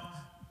 Now,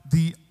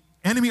 the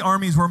enemy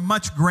armies were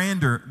much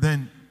grander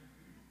than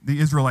the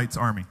Israelites'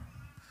 army.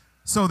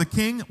 So the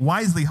king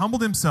wisely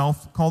humbled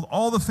himself, called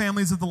all the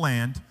families of the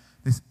land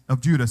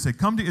of Judah, said,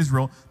 come to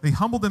Israel. They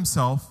humbled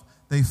themselves.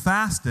 They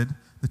fasted.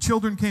 The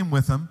children came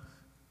with them.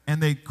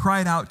 And they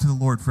cried out to the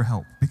Lord for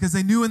help because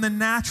they knew in the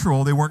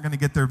natural they weren't going to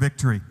get their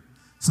victory.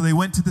 So they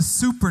went to the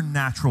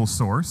supernatural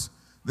source,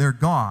 their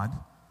God,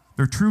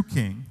 their true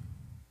king,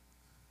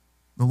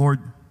 the Lord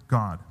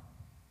God.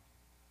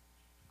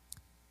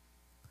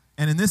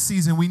 And in this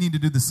season, we need to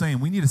do the same.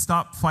 We need to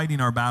stop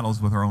fighting our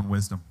battles with our own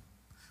wisdom.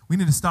 We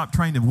need to stop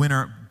trying to win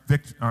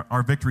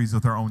our victories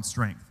with our own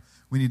strength.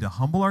 We need to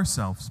humble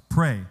ourselves,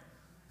 pray,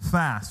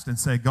 fast, and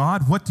say,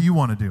 God, what do you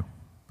want to do?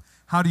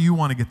 How do you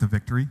want to get the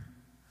victory?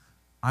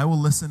 I will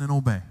listen and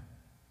obey.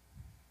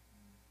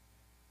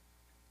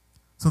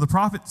 So the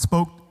prophet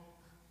spoke.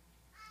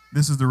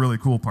 This is the really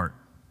cool part.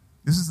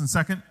 This is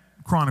in 2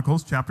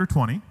 Chronicles chapter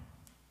 20,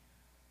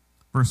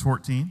 verse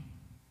 14.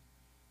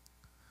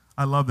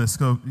 I love this.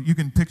 So you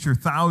can picture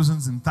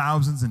thousands and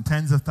thousands and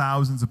tens of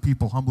thousands of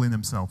people humbling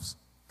themselves.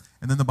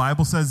 And then the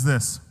Bible says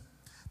this.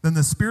 Then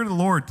the Spirit of the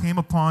Lord came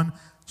upon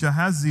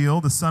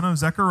Jahaziel, the son of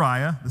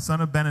Zechariah, the son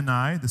of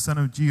Benani, the son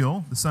of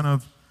Jeiel, the son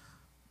of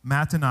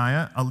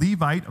Mattaniah, a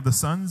Levite of the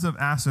sons of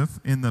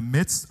Asaph, in the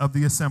midst of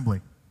the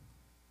assembly.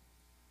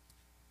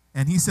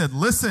 And he said,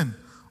 listen,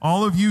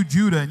 all of you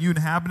Judah and you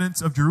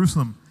inhabitants of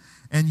Jerusalem,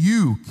 and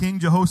you, King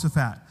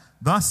Jehoshaphat,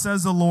 thus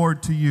says the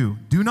Lord to you,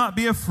 do not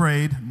be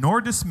afraid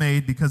nor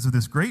dismayed because of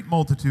this great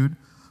multitude,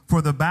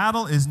 for the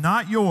battle is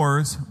not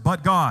yours,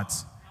 but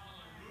God's.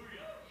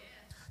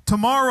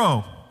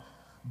 Tomorrow,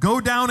 go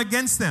down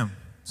against them.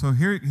 So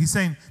here he's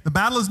saying, the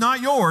battle is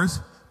not yours,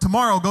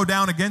 tomorrow go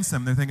down against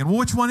them. They're thinking, well,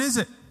 which one is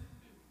it?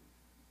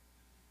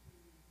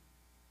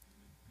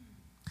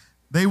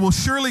 They will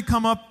surely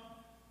come up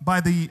by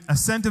the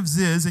ascent of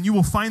Ziz, and you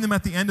will find them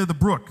at the end of the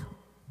brook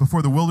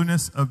before the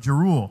wilderness of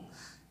Jeruel.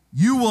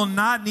 You will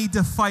not need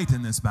to fight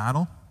in this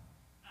battle.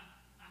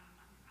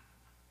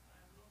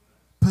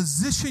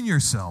 Position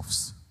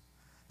yourselves.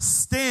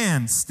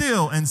 Stand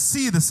still and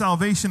see the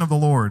salvation of the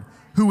Lord,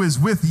 who is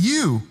with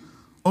you,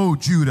 O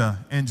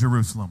Judah and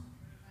Jerusalem.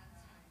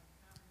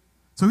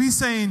 So he's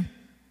saying,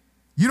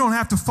 you don't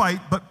have to fight,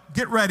 but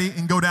get ready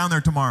and go down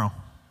there tomorrow.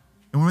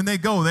 And when they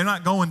go, they're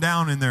not going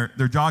down in their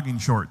jogging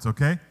shorts,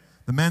 okay?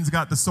 The men's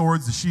got the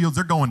swords, the shields,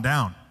 they're going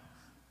down.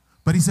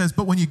 But he says,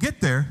 but when you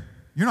get there,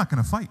 you're not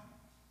going to fight.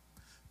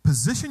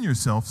 Position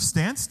yourself,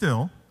 stand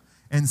still,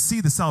 and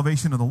see the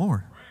salvation of the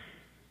Lord.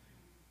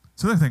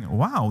 So they're thinking,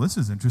 wow, this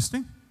is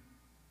interesting.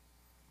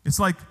 It's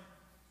like,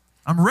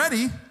 I'm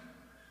ready.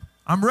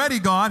 I'm ready,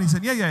 God. He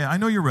said, yeah, I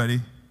know you're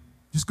ready.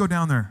 Just go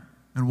down there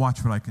and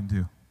watch what I can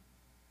do.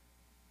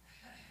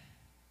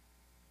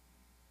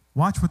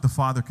 Watch what the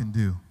Father can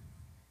do.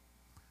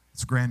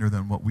 It's grander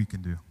than what we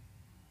can do.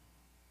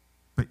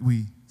 But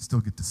we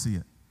still get to see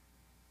it.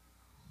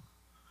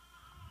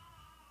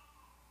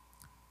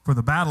 For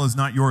the battle is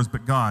not yours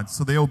but God's.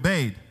 So they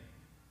obeyed.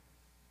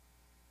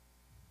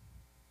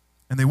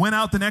 And they went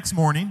out the next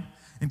morning,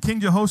 and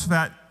King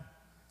Jehoshaphat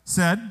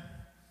said,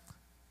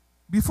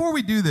 before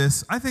we do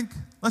this, I think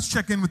let's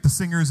check in with the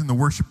singers and the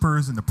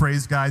worshipers and the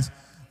praise guys.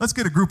 Let's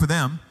get a group of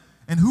them.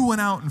 And who went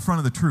out in front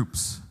of the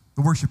troops?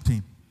 The worship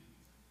team.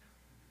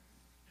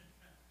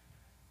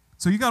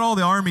 So you got all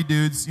the army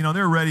dudes,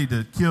 they're ready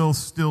to kill,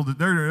 still,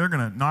 they're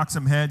going to knock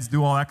some heads,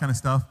 do all that kind of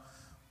stuff.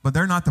 But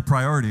they're not the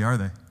priority, are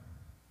they?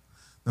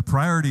 The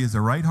priority is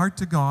a right heart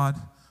to God,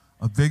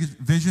 a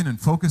vision and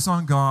focus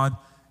on God,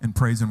 and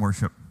praise and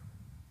worship.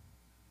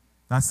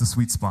 That's the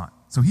sweet spot.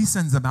 So he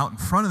sends them out in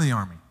front of the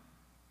army.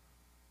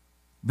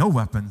 No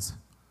weapons,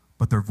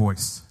 but their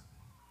voice.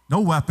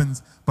 No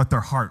weapons, but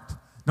their heart.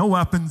 No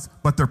weapons,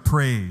 but their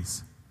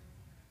praise.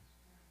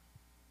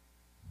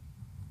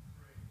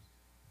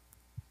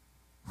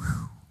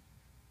 Whew.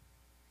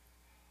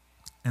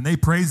 And they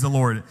praised the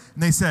Lord.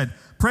 And they said,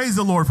 praise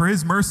the Lord, for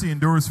his mercy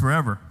endures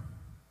forever.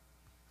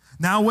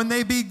 Now when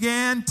they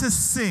began to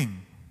sing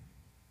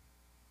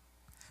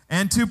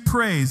and to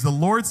praise, the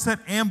Lord set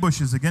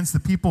ambushes against the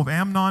people of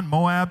Ammon,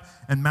 Moab,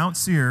 and Mount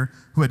Seir,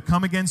 who had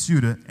come against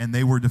Judah, and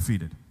they were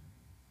defeated.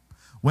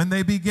 When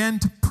they began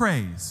to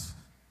praise,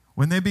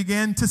 when they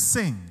began to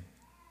sing,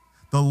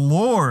 the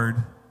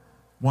Lord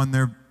won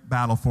their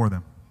battle for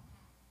them.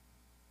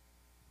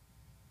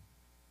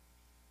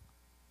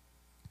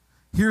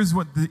 Here's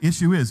what the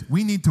issue is.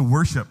 We need to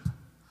worship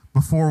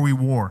before we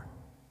war.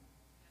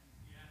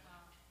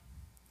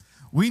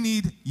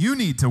 You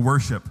need to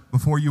worship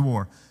before you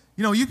war.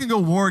 You can go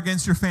war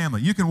against your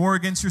family. You can war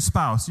against your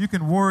spouse. You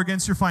can war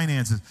against your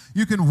finances.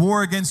 You can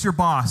war against your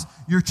boss,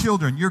 your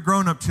children, your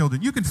grown-up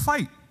children. You can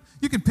fight.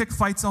 You can pick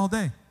fights all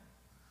day.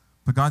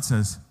 But God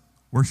says,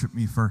 worship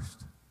me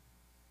first.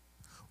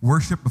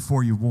 Worship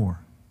before you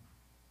war.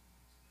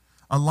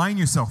 Align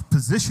yourself.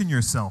 Position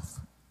yourself.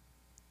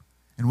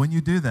 And when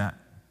you do that,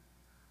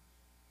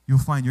 you'll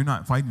find you're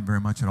not fighting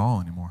very much at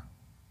all anymore.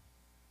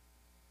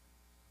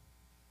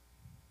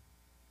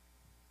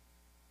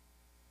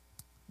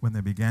 When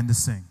they began to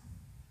sing.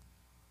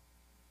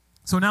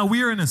 So now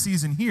we are in a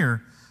season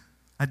here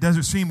at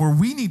Desert Stream where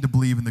we need to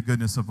believe in the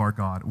goodness of our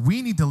God.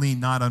 We need to lean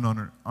not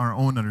on our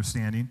own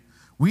understanding.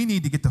 We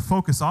need to get the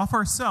focus off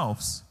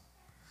ourselves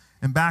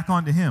and back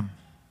onto him.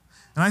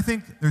 And I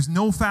think there's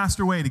no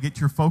faster way to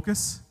get your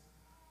focus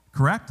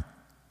correct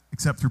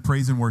except through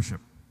praise and worship.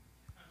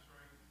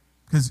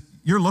 Because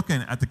you're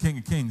looking at the King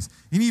of Kings.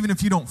 And even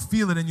if you don't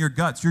feel it in your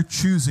guts, you're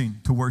choosing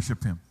to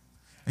worship him.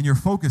 And your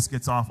focus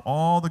gets off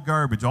all the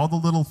garbage, all the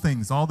little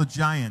things, all the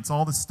giants,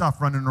 all the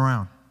stuff running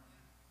around.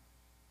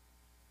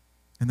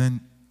 And then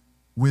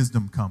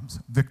wisdom comes,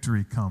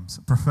 victory comes,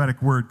 a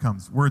prophetic word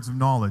comes, words of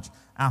knowledge,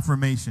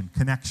 affirmation,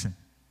 connection,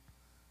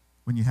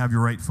 when you have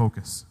your right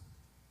focus.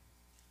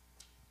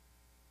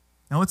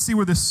 Now let's see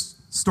where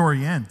this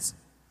story ends.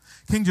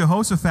 King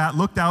Jehoshaphat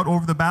looked out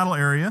over the battle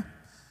area.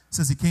 It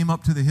says he came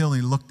up to the hill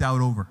and he looked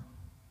out over.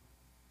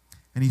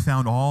 And he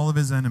found all of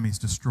his enemies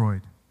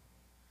destroyed.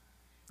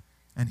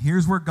 And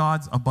here's where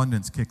God's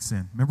abundance kicks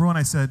in. Remember when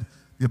I said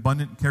the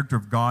abundant character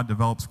of God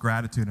develops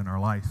gratitude in our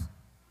life?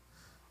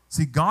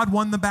 See, God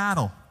won the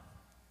battle,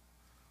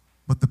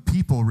 but the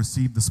people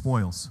received the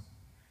spoils.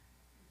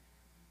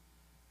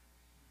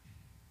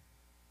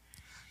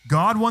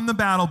 God won the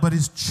battle, but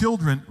his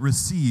children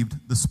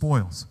received the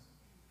spoils.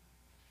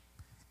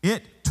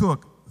 It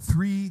took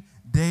 3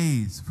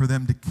 days for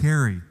them to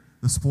carry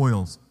the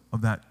spoils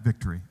of that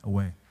victory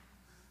away.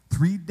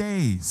 3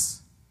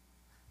 days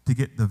to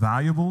get the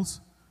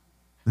valuables,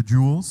 the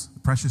jewels, the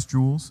precious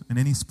jewels, and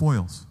any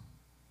spoils.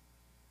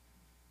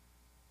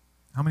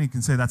 How many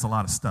can say that's a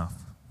lot of stuff?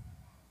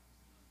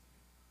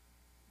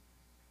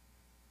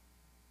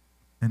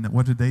 And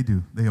what did they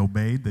do? They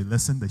obeyed, they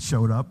listened, they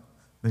showed up,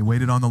 they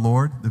waited on the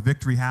Lord, the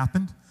victory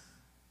happened.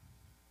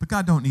 But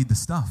God don't need the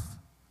stuff.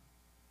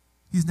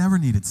 He's never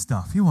needed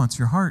stuff. He wants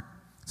your heart.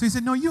 So he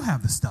said, no, you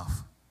have the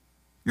stuff.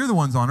 You're the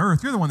ones on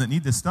earth. You're the one that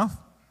need this stuff.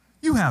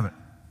 You have it.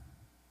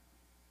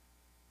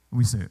 And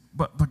we say,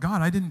 but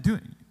God, I didn't do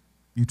it.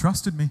 You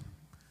trusted me.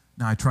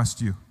 Now I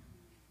trust you.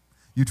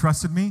 You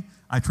trusted me.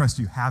 I trust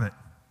you. Have it.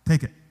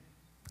 Take it.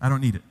 I don't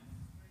need it.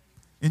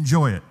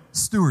 Enjoy it.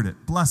 Steward it.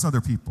 Bless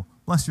other people.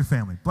 Bless your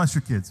family. Bless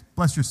your kids.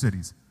 Bless your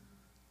cities.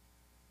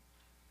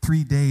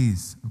 3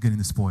 days of getting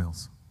the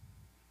spoils.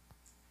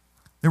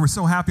 They were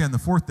so happy on the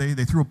fourth day,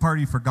 they threw a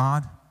party for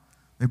God.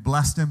 They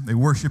blessed him. They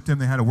worshiped him.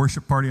 They had a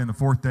worship party on the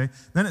fourth day.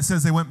 Then it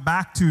says they went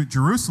back to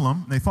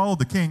Jerusalem. They followed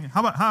the king.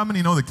 How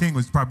many know the king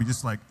was probably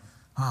just like,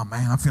 oh,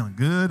 man, I'm feeling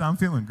good. I'm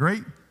feeling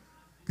great.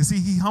 Because, see,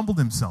 he humbled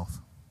himself.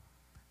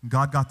 And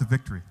God got the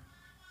victory.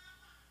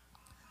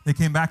 They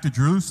came back to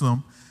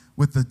Jerusalem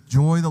with the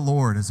joy of the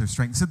Lord as their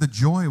strength. He said the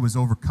joy was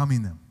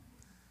overcoming them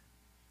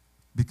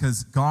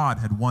because God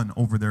had won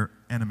over their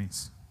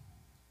enemies.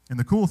 And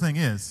the cool thing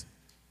is,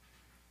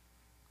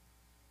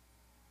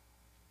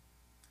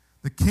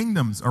 the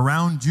kingdoms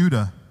around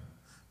Judah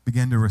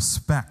began to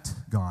respect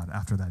God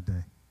after that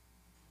day.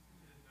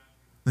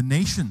 The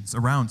nations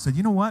around said,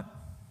 you know what?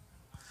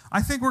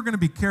 I think we're going to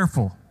be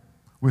careful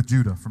with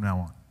Judah from now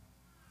on.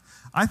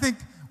 I think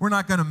we're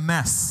not going to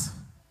mess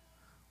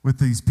with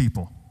these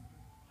people.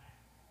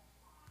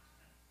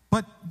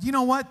 But you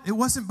know what? It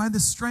wasn't by the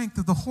strength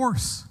of the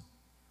horse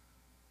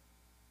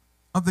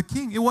of the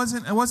king. It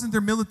wasn't their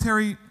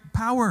military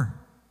power.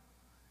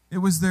 It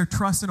was their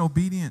trust and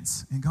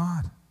obedience in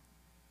God.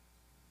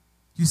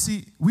 You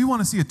see, we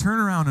want to see a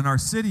turnaround in our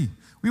city.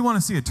 We want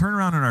to see a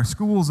turnaround in our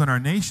schools and our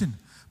nation.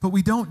 But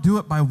we don't do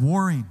it by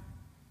warring.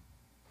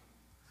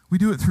 We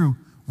do it through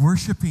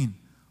worshiping,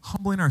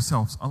 humbling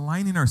ourselves,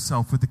 aligning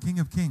ourselves with the King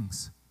of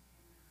Kings.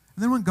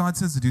 And then when God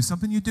says to do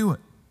something, you do it.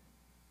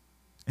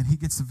 And he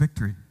gets the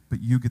victory,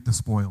 but you get the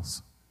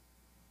spoils.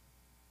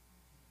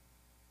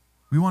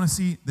 We want to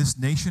see this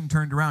nation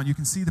turned around. You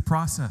can see the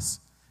process.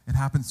 It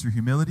happens through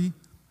humility,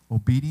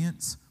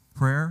 obedience,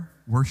 prayer,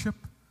 worship.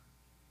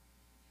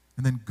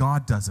 And then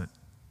God does it.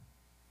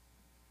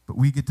 But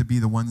we get to be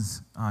the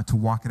ones to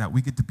walk it out.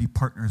 We get to be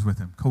partners with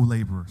him,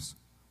 co-laborers.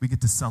 We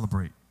get to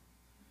celebrate.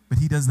 But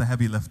he does the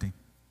heavy lifting.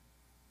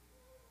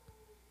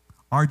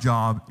 Our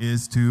job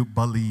is to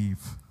believe.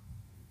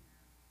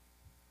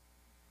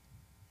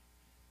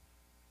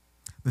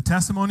 The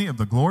testimony of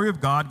the glory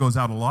of God goes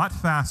out a lot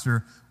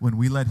faster when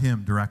we let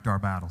him direct our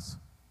battles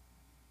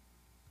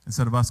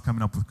instead of us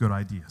coming up with good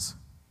ideas.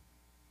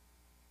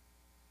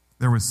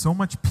 There was so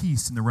much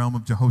peace in the realm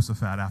of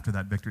Jehoshaphat after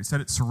that victory. It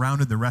said it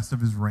surrounded the rest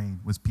of his reign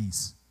was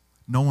peace.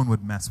 No one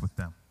would mess with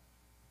them.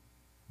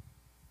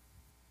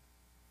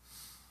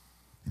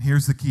 And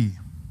here's the key.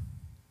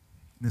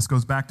 And this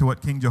goes back to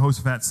what King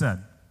Jehoshaphat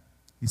said.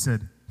 He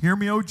said, "Hear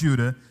me, O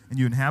Judah, and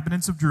you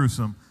inhabitants of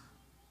Jerusalem.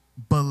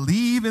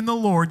 Believe in the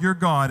Lord your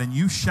God, and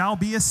you shall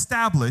be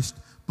established.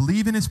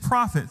 Believe in his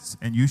prophets,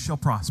 and you shall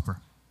prosper."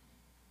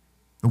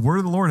 The word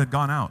of the Lord had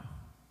gone out.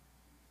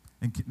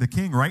 And the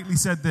king rightly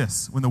said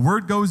this, when the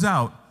word goes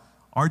out,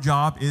 our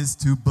job is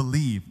to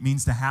believe. It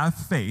means to have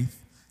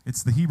faith.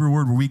 It's the Hebrew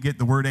word where we get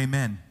the word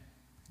amen.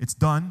 It's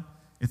done.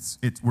 It's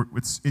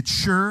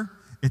sure.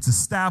 It's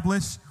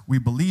established. We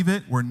believe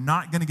it. We're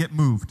not going to get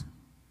moved.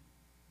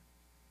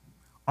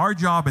 Our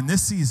job in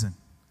this season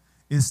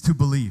is to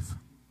believe.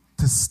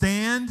 To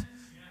stand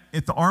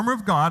at the armor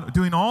of God,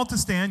 doing all to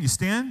stand. You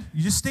stand,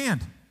 you just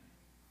stand.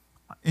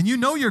 And you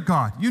know your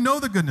God. You know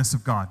the goodness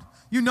of God.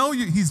 You know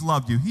he's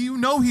loved you. You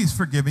know he's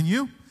forgiven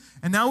you.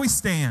 And now we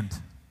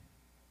stand.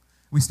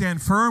 We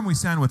stand firm. We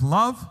stand with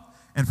love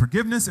and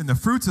forgiveness and the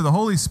fruits of the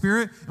Holy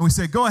Spirit. And we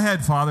say, go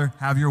ahead, Father,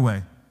 have your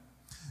way.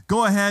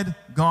 Go ahead,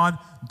 God,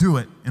 do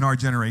it in our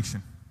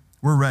generation.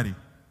 We're ready.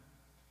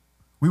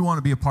 We want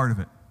to be a part of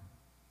it.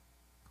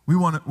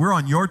 We're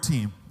on your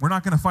team. We're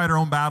not going to fight our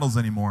own battles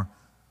anymore.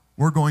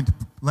 We're going to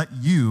let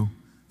you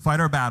fight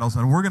our battles,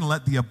 and we're going to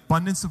let the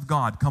abundance of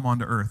God come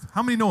onto earth.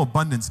 How many know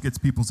abundance gets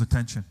people's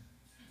attention?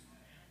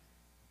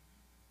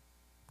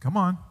 Come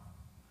on.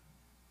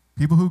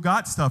 People who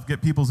got stuff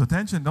get people's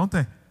attention, don't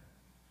they?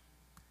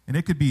 And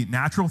it could be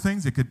natural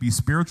things, it could be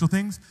spiritual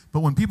things, but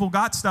when people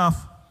got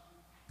stuff,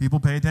 people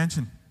pay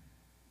attention.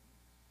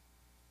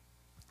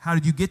 How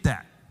did you get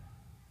that?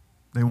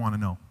 They want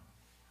to know.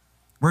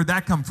 Where'd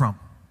that come from?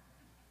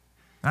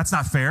 That's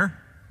not fair.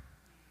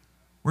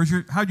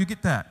 How'd you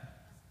get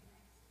that?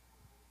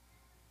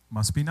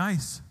 Must be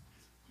nice.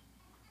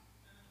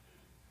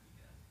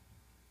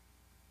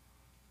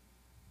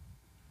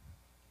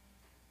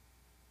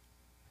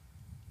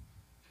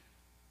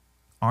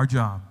 Our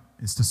job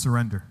is to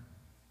surrender.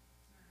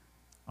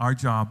 Our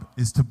job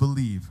is to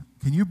believe.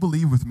 Can you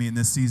believe with me in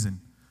this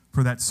season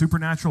for that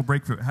supernatural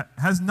breakthrough?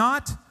 Has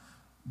not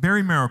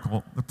Barry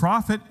Miracle, the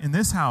prophet in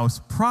this house,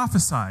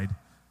 prophesied,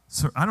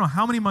 so I don't know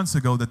how many months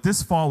ago, that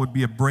this fall would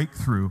be a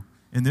breakthrough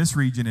in this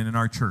region and in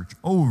our church,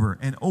 over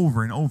and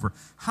over and over.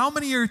 How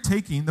many are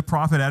taking the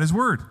prophet at his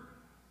word?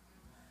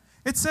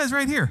 It says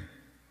right here,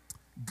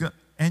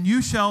 And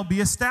you shall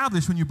be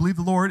established when you believe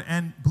the Lord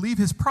and believe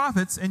his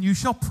prophets, and you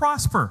shall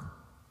prosper.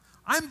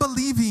 I'm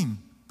believing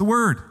the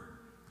word.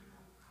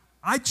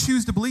 I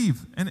choose to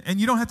believe. And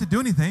you don't have to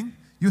do anything.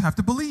 You have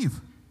to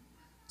believe.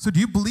 So do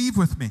you believe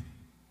with me?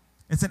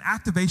 It's an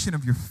activation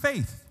of your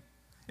faith.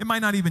 It might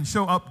not even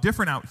show up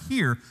different out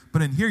here,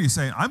 but in here you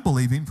say, I'm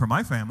believing for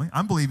my family.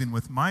 I'm believing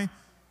with my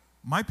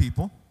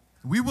people.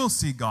 We will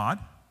see God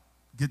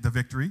get the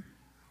victory.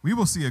 We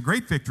will see a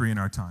great victory in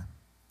our time.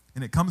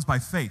 And it comes by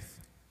faith.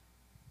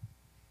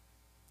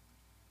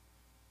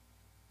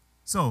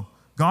 So,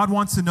 God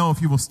wants to know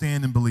if you will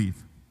stand and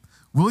believe.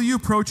 Will you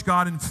approach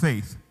God in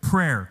faith,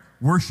 prayer,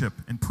 worship,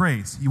 and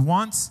praise? He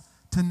wants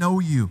to know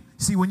you.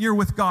 See, when you're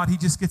with God, he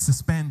just gets to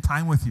spend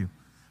time with you.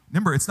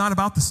 Remember, it's not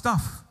about the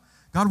stuff.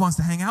 God wants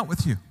to hang out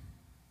with you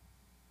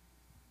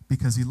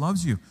because he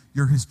loves you.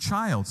 You're his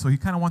child, so he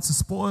kind of wants to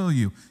spoil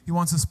you. He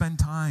wants to spend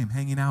time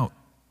hanging out,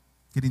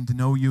 getting to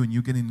know you and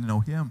you getting to know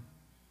him.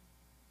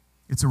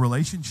 It's a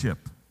relationship.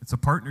 It's a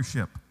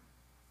partnership.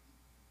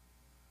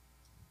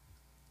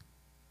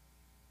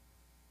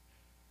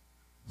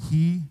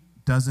 He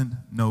doesn't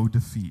know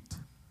defeat.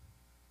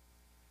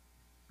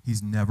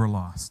 He's never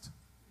lost.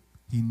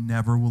 He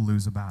never will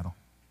lose a battle.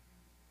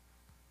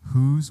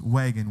 Whose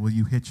wagon will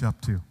you hitch up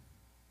to?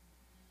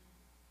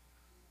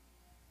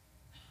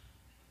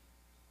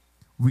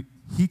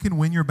 He can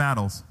win your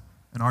battles,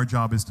 and our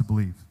job is to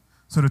believe.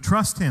 So to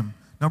trust him,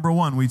 number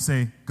one, we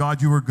say,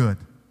 God, you are good.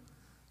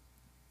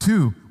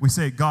 2, we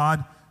say,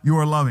 God, you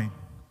are loving.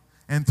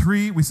 And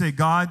 3, we say,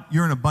 God,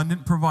 you're an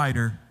abundant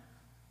provider,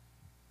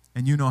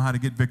 and you know how to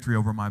get victory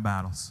over my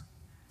battles.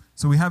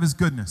 So we have his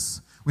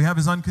goodness, we have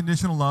his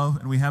unconditional love,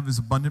 and we have his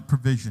abundant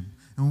provision.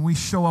 And when we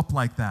show up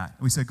like that,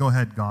 we say, go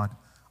ahead, God,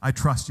 I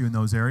trust you in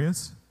those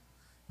areas.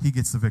 He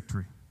gets the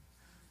victory,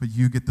 but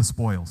you get the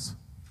spoils.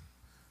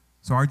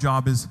 So our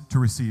job is to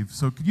receive.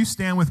 So could you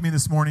stand with me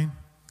this morning?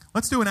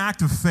 Let's do an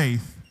act of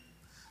faith.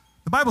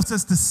 The Bible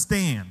says to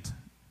stand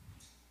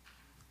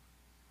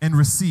and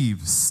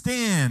receive.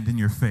 Stand in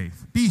your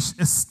faith. Be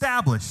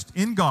established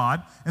in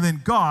God, and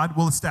then God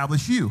will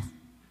establish you.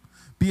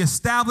 Be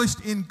established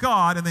in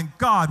God, and then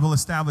God will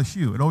establish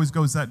you. It always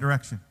goes that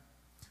direction.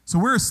 So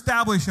we're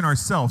establishing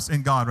ourselves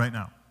in God right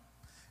now.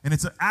 And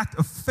it's an act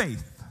of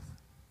faith.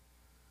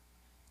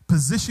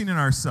 Positioning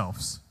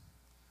ourselves.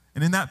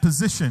 And in that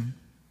position,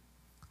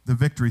 the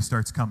victory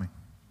starts coming.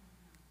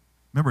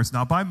 Remember, it's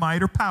not by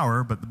might or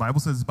power, but the Bible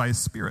says it's by his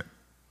Spirit.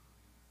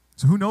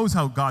 So who knows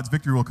how God's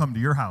victory will come to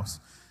your house?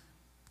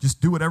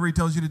 Just do whatever he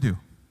tells you to do.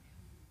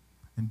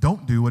 And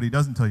don't do what he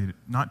doesn't tell you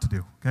not to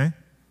do, okay?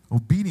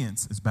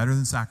 Obedience is better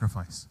than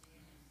sacrifice.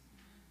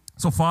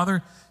 So,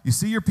 Father, you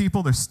see your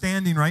people, they're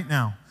standing right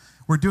now.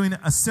 We're doing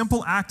a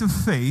simple act of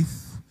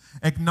faith,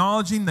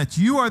 acknowledging that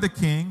you are the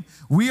king,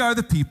 we are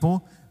the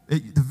people.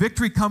 The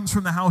victory comes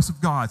from the house of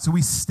God. So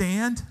we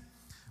stand,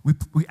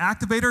 we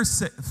activate our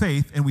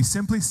faith, and we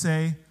simply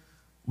say,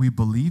 we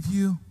believe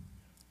you,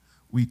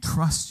 we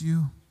trust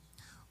you,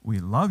 we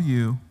love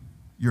you,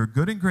 you're a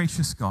good and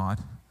gracious God,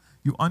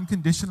 you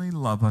unconditionally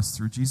love us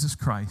through Jesus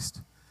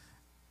Christ,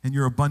 and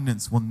your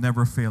abundance will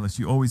never fail us.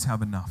 You always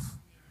have enough.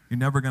 You're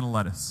never going to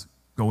let us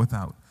go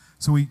without.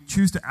 So we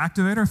choose to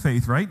activate our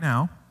faith right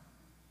now,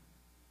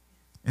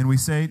 and we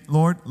say,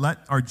 Lord, let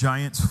our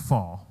giants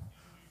fall.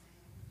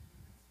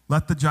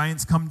 Let the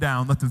giants come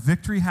down. Let the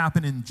victory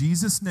happen in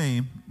Jesus'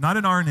 name, not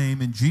in our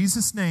name. In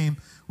Jesus' name,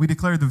 we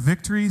declare the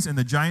victories and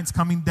the giants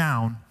coming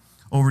down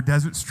over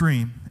Desert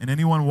Stream. And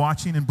anyone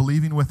watching and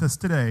believing with us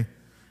today,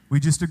 we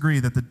just agree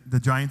that the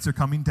giants are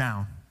coming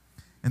down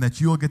and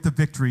that you will get the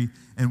victory,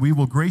 and we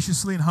will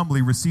graciously and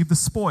humbly receive the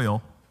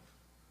spoil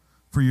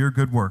for your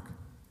good work.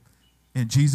 In Jesus'